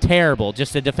worst. Terrible.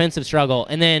 Just a defensive struggle.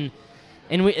 And then,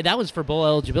 that was for bowl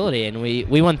eligibility. And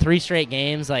we won 3 straight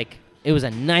games. Like, it was a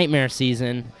nightmare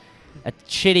season. A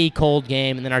shitty, cold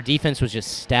game. And then our defense was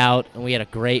just stout. And we had a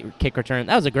great kick return.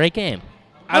 That was a great game.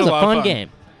 That was a fun game.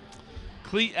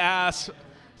 Cleat asks,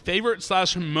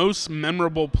 favorite/most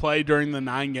memorable play during the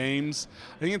 9 games?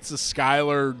 I think it's the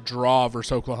Skyler draw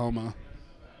versus Oklahoma.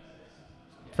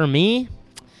 For me,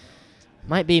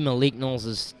 might be Malik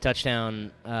Knowles'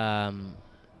 touchdown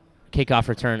kickoff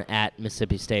return at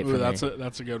Mississippi State. Ooh, that's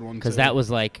a good one, because that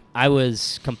was like, I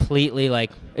was completely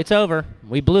like, it's over.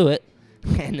 We blew it.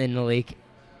 And then Malik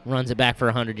runs it back for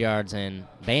 100 yards, and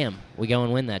bam, we go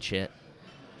and win that shit.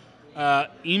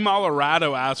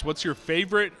 Emalorado asks, what's your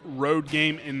favorite road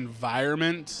game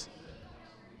environment?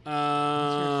 What's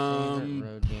your favorite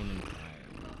road game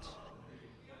environment?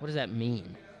 What does that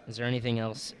mean? Is there anything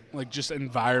else? Like just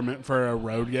environment for a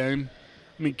road game?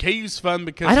 I mean, KU's fun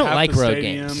because I don't half like the road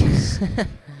stadiums. games.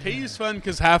 KU's fun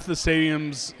because half the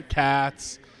stadium's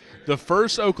cats. The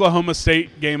first Oklahoma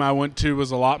State game I went to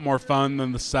was a lot more fun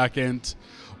than the second.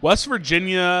 West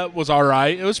Virginia was all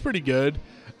right. It was pretty good.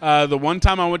 The one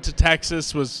time I went to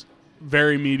Texas was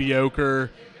very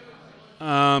mediocre.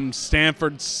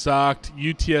 Stanford sucked.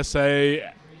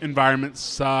 UTSA environment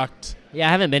sucked. Yeah,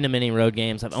 I haven't been to many road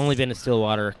games. I've only been to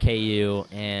Stillwater, KU,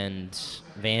 and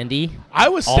Vandy.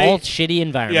 Iowa State, all shitty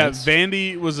environments. Yeah,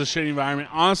 Vandy was a shitty environment.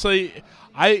 Honestly,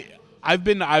 I've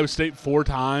been to Iowa State 4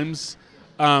 times.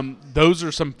 Those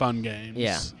are some fun games.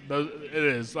 Yeah. It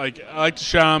is. Like, I like to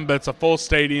show them, but it's a full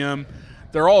stadium.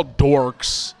 They're all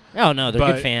dorks. Oh, no,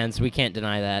 they're good fans. We can't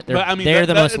deny that. They're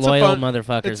the most loyal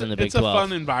motherfuckers in the Big 12.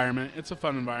 It's a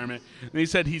fun environment. And he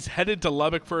said he's headed to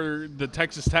Lubbock for the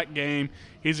Texas Tech game.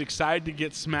 He's excited to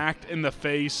get smoked in the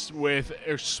face with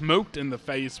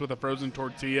a frozen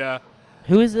tortilla.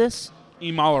 Who is this?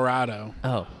 Emalorado.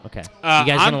 Oh, okay. You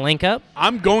guys going to link up?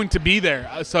 I'm going to be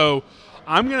there. So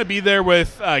I'm going to be there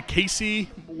with Casey,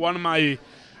 one of my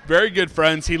very good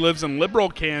friends. He lives in Liberal,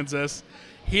 Kansas.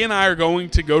 He and I are going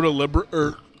to go to Lubbock,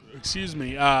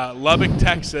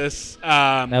 Texas.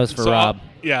 That was for Rob.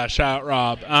 Shout out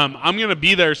Rob. I'm going to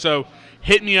be there, so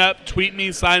hit me up, tweet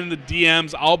me, slide in the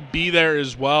DMs. I'll be there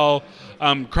as well,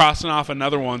 crossing off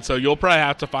another one. So you'll probably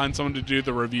have to find someone to do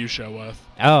the review show with.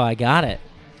 Oh, I got it.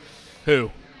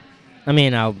 Who? I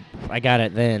mean, I got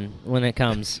it then when it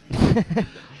comes. All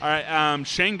right.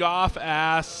 Shane Goff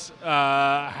asks,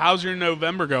 how's your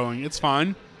November going? It's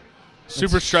fine.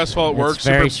 Super stressful at work. It's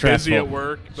very super busy stressful. at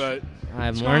work, but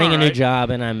I'm it's learning all a new right. job,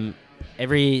 and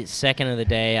every second of the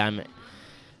day I'm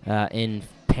in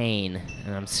pain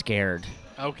and I'm scared.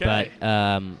 Okay.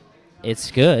 But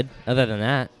it's good. Other than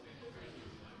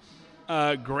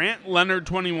that, Grant Leonard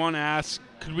 21 asks,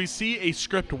 could we see a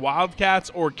script Wildcats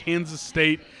or Kansas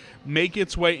State make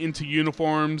its way into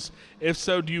uniforms? If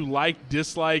so, do you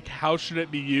dislike? How should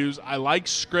it be used? I like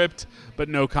script, but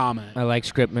no comment. I like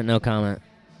script, but no comment.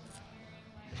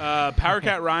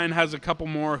 Powercat Ryan has a couple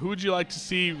more. Who would you like to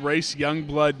see race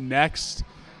Youngblood next?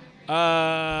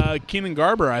 Keenan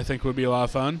Garber, I think, would be a lot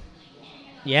of fun.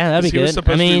 Yeah, that'd be He was good.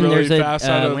 supposed to be really there's fast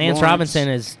out of Lance Lawrence. Robinson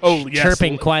is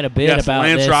chirping quite a bit yes, about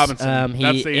Lance this. Robinson.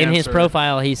 That's the in his answer.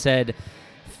 profile, he said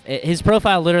his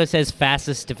profile literally says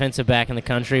fastest defensive back in the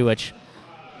country, which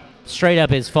straight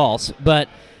up is false. But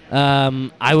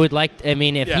I would like.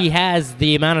 If he has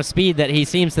the amount of speed that he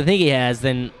seems to think he has,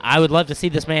 then I would love to see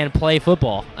this man play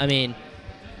football.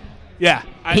 Yeah.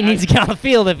 He needs to get on the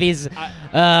field if he's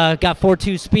got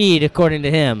 4.2 speed, according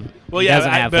to him. Well, He yeah,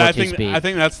 doesn't have but 4.2 speed. I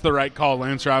think that's the right call,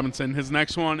 Lance Robinson. His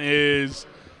next one is,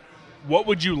 what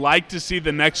would you like to see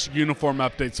the next uniform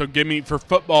update? So give me for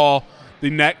football the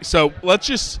next. So let's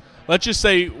just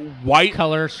say white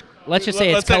colors. Let's just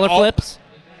say let's it's color all- flips.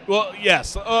 Well,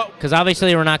 yes. Because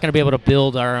obviously we're not going to be able to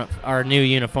build our new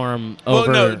uniform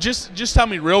over. Well, no, just tell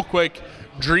me real quick.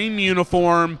 Dream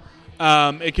uniform.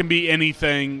 It can be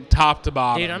anything, top to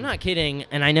bottom. Dude, I'm not kidding,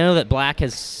 and I know that black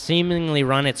has seemingly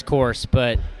run its course,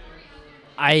 but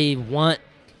I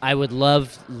would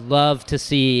love to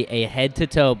see a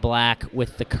head-to-toe black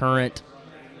with the current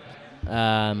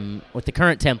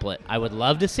template. I would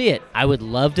love to see it.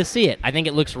 I think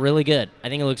it looks really good. I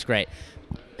think it looks great.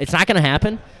 It's not going to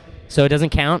happen, so it doesn't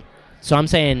count. So I'm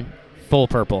saying full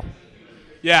purple.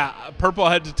 Yeah, purple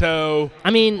head to toe.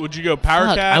 Would you go power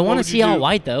fuck, cat? I What want to would see you all do?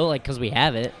 white though, because we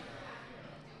have it.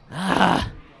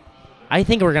 I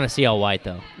think we're gonna see all white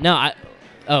though. No,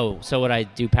 so would I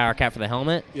do power cat for the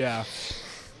helmet? Yeah.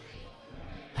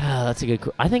 That's a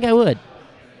good. I think I would.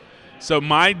 So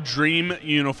my dream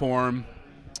uniform,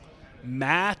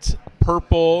 matte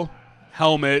purple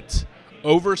helmet,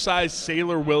 oversized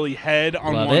Sailor Willie head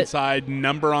on Love one it. side,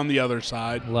 number on the other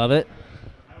side. Love it.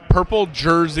 Purple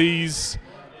jerseys,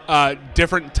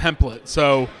 different template.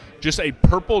 So just a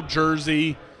purple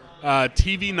jersey,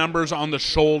 TV numbers on the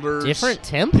shoulders. Different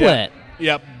template.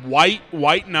 Yep.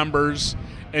 White numbers,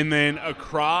 and then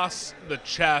across the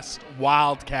chest,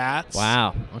 Wildcats.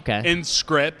 Wow. Okay. In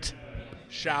script,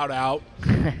 shout out.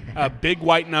 Big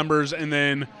white numbers, and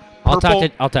then I'll purple.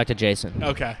 talk to Jason.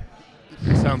 Okay.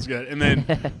 Sounds good. And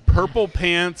then purple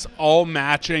pants, all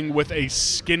matching with a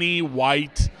skinny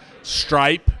white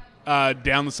stripe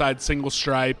down the side, single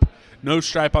stripe. No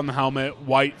stripe on the helmet,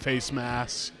 white face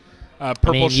mask,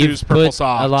 purple shoes, you've purple put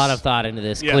socks. a lot of thought into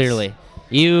this. Yes. Clearly,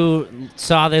 you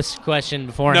saw this question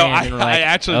beforehand. No, and were like, I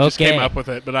actually just okay. came up with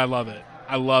it, but I love it.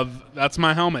 That's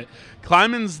my helmet.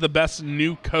 Kleiman's the best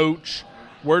new coach.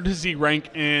 Where does he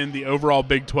rank in the overall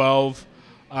Big 12?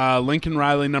 Lincoln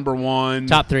Riley, number 1.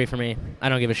 Top 3 for me. I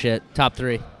don't give a shit. Top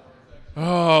 3.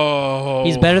 Oh.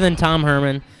 He's better than Tom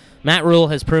Herman. Matt Rule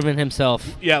has proven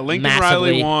himself. Yeah, Lincoln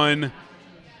massively. Riley 1,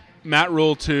 Matt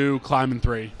Rule 2, Kleiman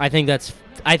 3. I think that's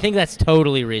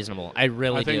totally reasonable. I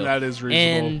really do. I think that is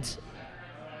reasonable. And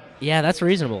yeah, that's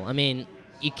reasonable.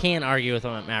 You can't argue with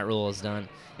what Matt Rule has done.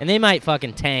 And they might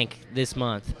fucking tank this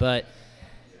month, but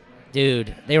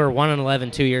dude, they were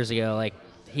 1-11 2 years ago. Like,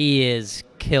 he is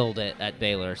killed it at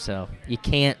Baylor, so you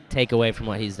can't take away from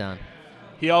what he's done.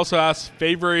 He also asks,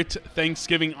 favorite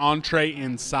Thanksgiving entree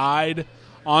inside.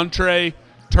 Entree,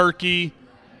 turkey,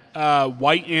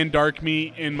 white and dark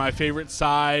meat, and my favorite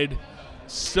side,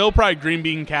 still probably green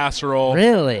bean casserole.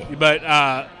 Really?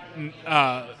 But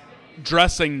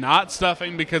dressing, not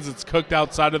stuffing, because it's cooked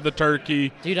outside of the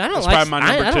turkey. Dude, I don't That's like probably my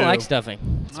number I don't two. like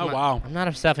stuffing. Wow. I'm not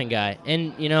a stuffing guy.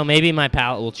 And, maybe my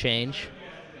palate will change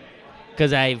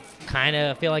because I kind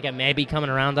of feel like I may be coming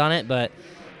around on it, but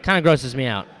kind of grosses me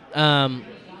out.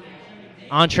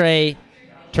 Entree,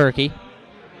 turkey,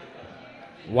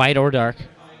 white or dark.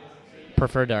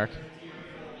 Prefer dark,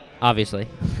 obviously.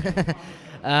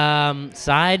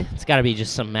 Side, it's got to be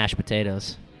just some mashed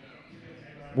potatoes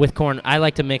with corn. I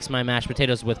like to mix my mashed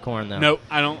potatoes with corn, though. No,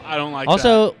 I don't like that.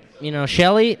 Also,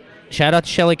 Shelly, shout out to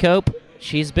Shelly Cope.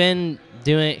 She's been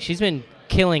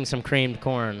killing some creamed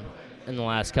corn in the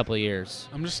last couple of years.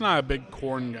 I'm just not a big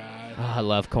corn guy. Oh, I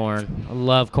love corn. I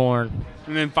love corn.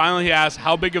 And then finally he asked,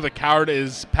 how big of a coward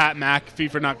is Pat McAfee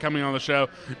for not coming on the show?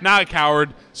 Not a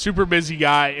coward, super busy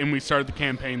guy, and we started the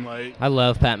campaign late. I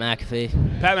love Pat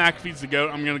McAfee. Pat McAfee's the GOAT.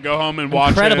 I'm going to go home and watch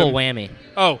Incredible him. whammy.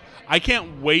 Oh, I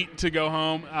can't wait to go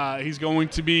home. He's going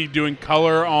to be doing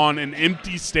color on an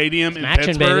empty stadium in Maction,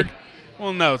 Pittsburgh. baby.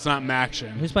 Well, no, it's not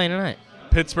Maction. Who's playing tonight?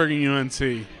 Pittsburgh and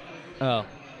UNC. Oh.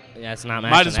 Yeah, it's not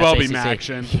Maction. Might as well be That's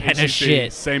ACC. Maction. Yeah, no ACC,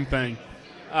 shit. Same thing.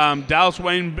 Dallas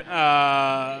Wayne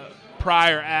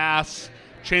Pryor asks,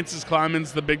 Chances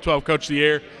Kleiman's the Big 12 Coach of the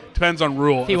Year. Depends on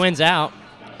Rule. If he wins out,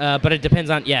 but it depends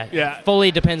on,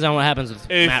 fully depends on what happens with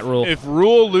Matt Rule. If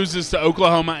Rule loses to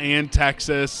Oklahoma and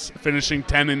Texas, finishing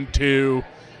 10-2,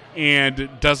 and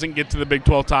doesn't get to the Big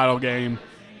 12 title game,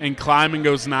 and Kleiman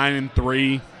goes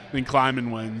 9-3, then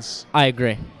Kleiman wins. I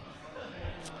agree.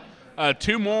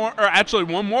 Two more, or actually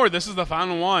one more. This is the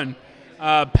final one.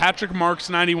 Patrick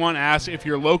Marks 91 asks, if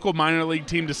your local minor league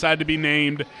team decided to be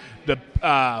named the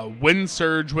Wind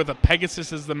Surge with a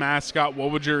Pegasus as the mascot, what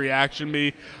would your reaction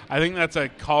be? I think that's a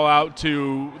call out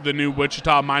to the new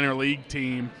Wichita minor league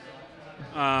team.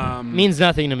 Means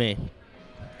nothing to me.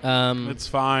 It's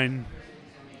fine.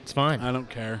 It's fine. I don't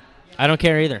care. I don't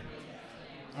care either.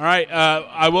 All right.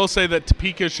 I will say that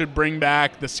Topeka should bring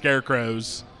back the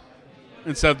Scarecrows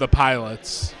instead of the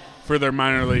Pilots for their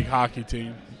minor league hockey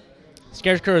team.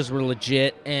 Scarecrows were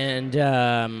legit, and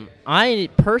I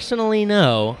personally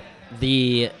know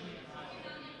the.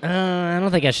 I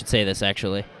don't think I should say this,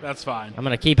 actually. That's fine. I'm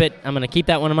gonna keep it. I'm gonna keep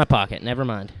that one in my pocket. Never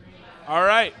mind. All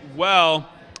right. Well,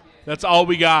 that's all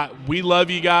we got. We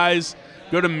love you guys.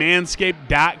 Go to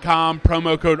manscaped.com,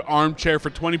 promo code armchair for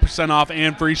 20% off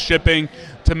and free shipping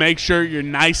to make sure you're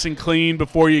nice and clean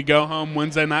before you go home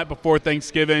Wednesday night before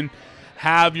Thanksgiving.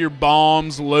 Have your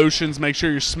balms, lotions, make sure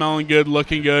you're smelling good,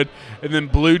 looking good. And then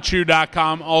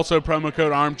bluechew.com, also promo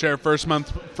code armchair, first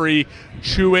month free.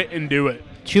 Chew it and do it.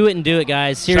 Chew it and do it,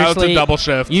 guys. Seriously, shout out to Double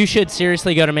Shift. You should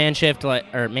seriously go to Manscaped.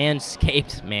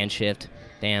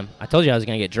 Damn, I told you I was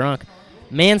going to get drunk.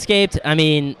 Manscaped, I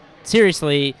mean,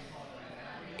 seriously,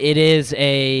 it is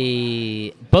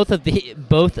both of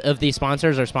these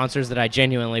sponsors are sponsors that I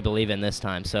genuinely believe in this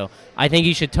time. So I think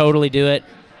you should totally do it.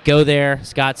 Go there.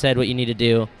 Scott said what you need to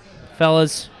do.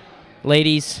 Fellas,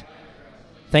 ladies,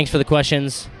 thanks for the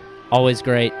questions. Always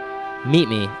great. Meet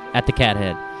me at the Cat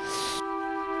Head.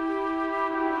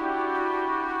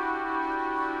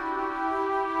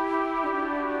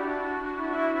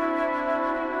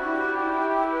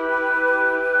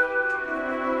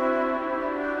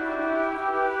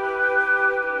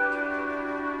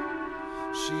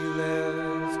 She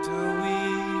left a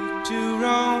week to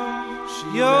roam.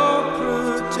 You're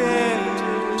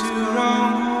protected to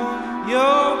roam.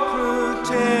 You're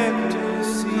protected.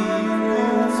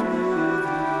 Secrets with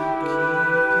you.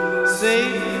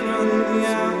 Safe from the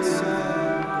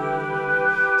outside.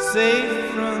 Safe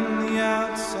from the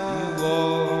outside. You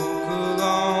walk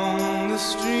along the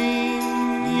stream.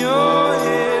 Your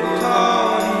head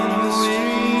caught in the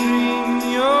stream.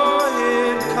 Your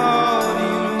head caught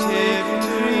in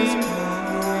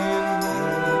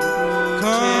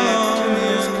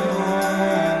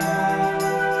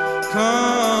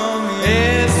Come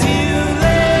as you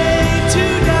lay to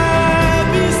die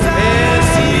beside, as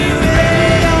you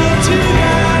lay to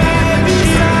die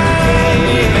beside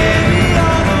me, the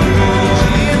other one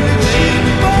wait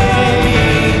for me,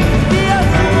 the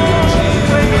other one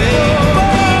wait for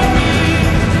me,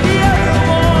 the other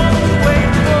one wait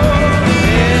for me,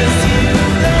 as you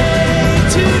lay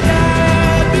to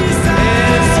die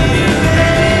beside, as you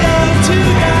lay to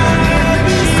die.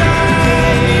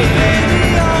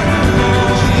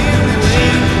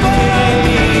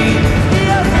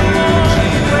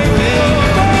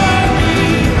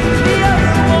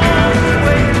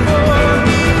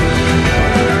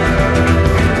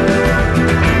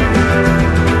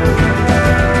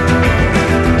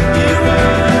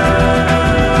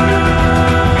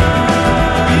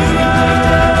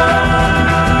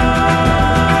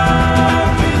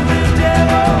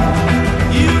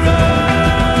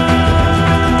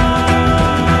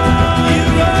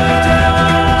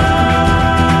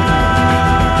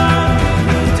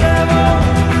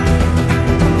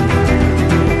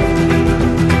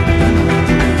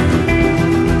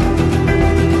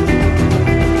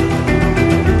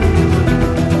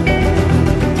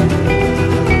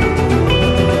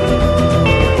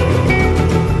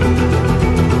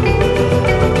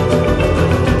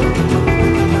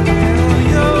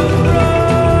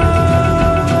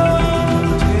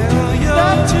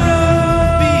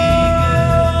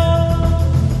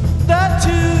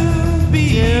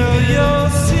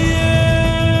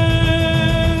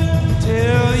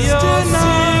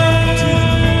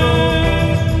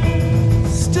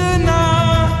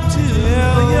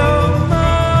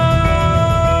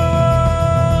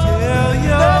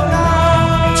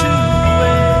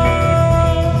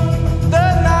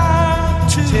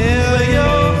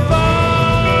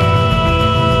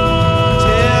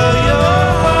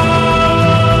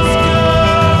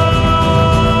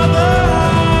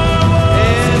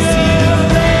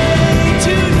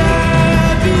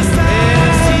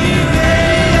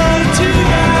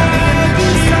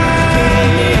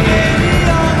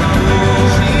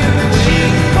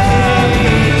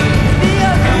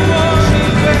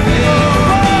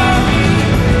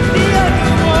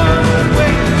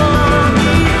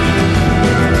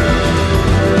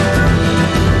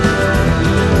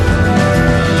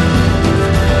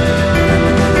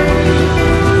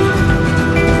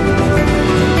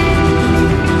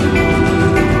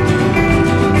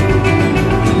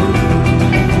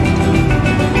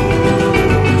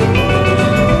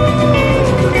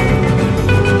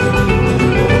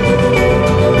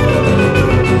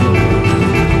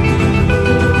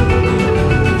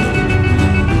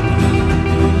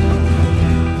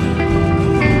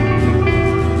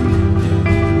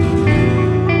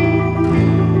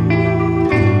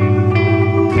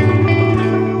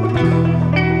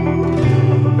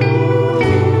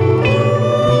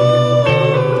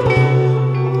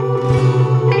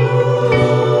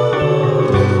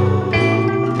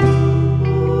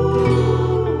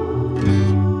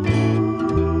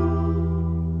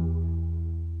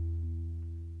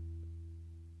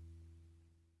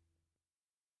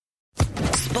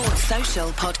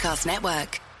 Social Podcast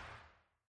Network.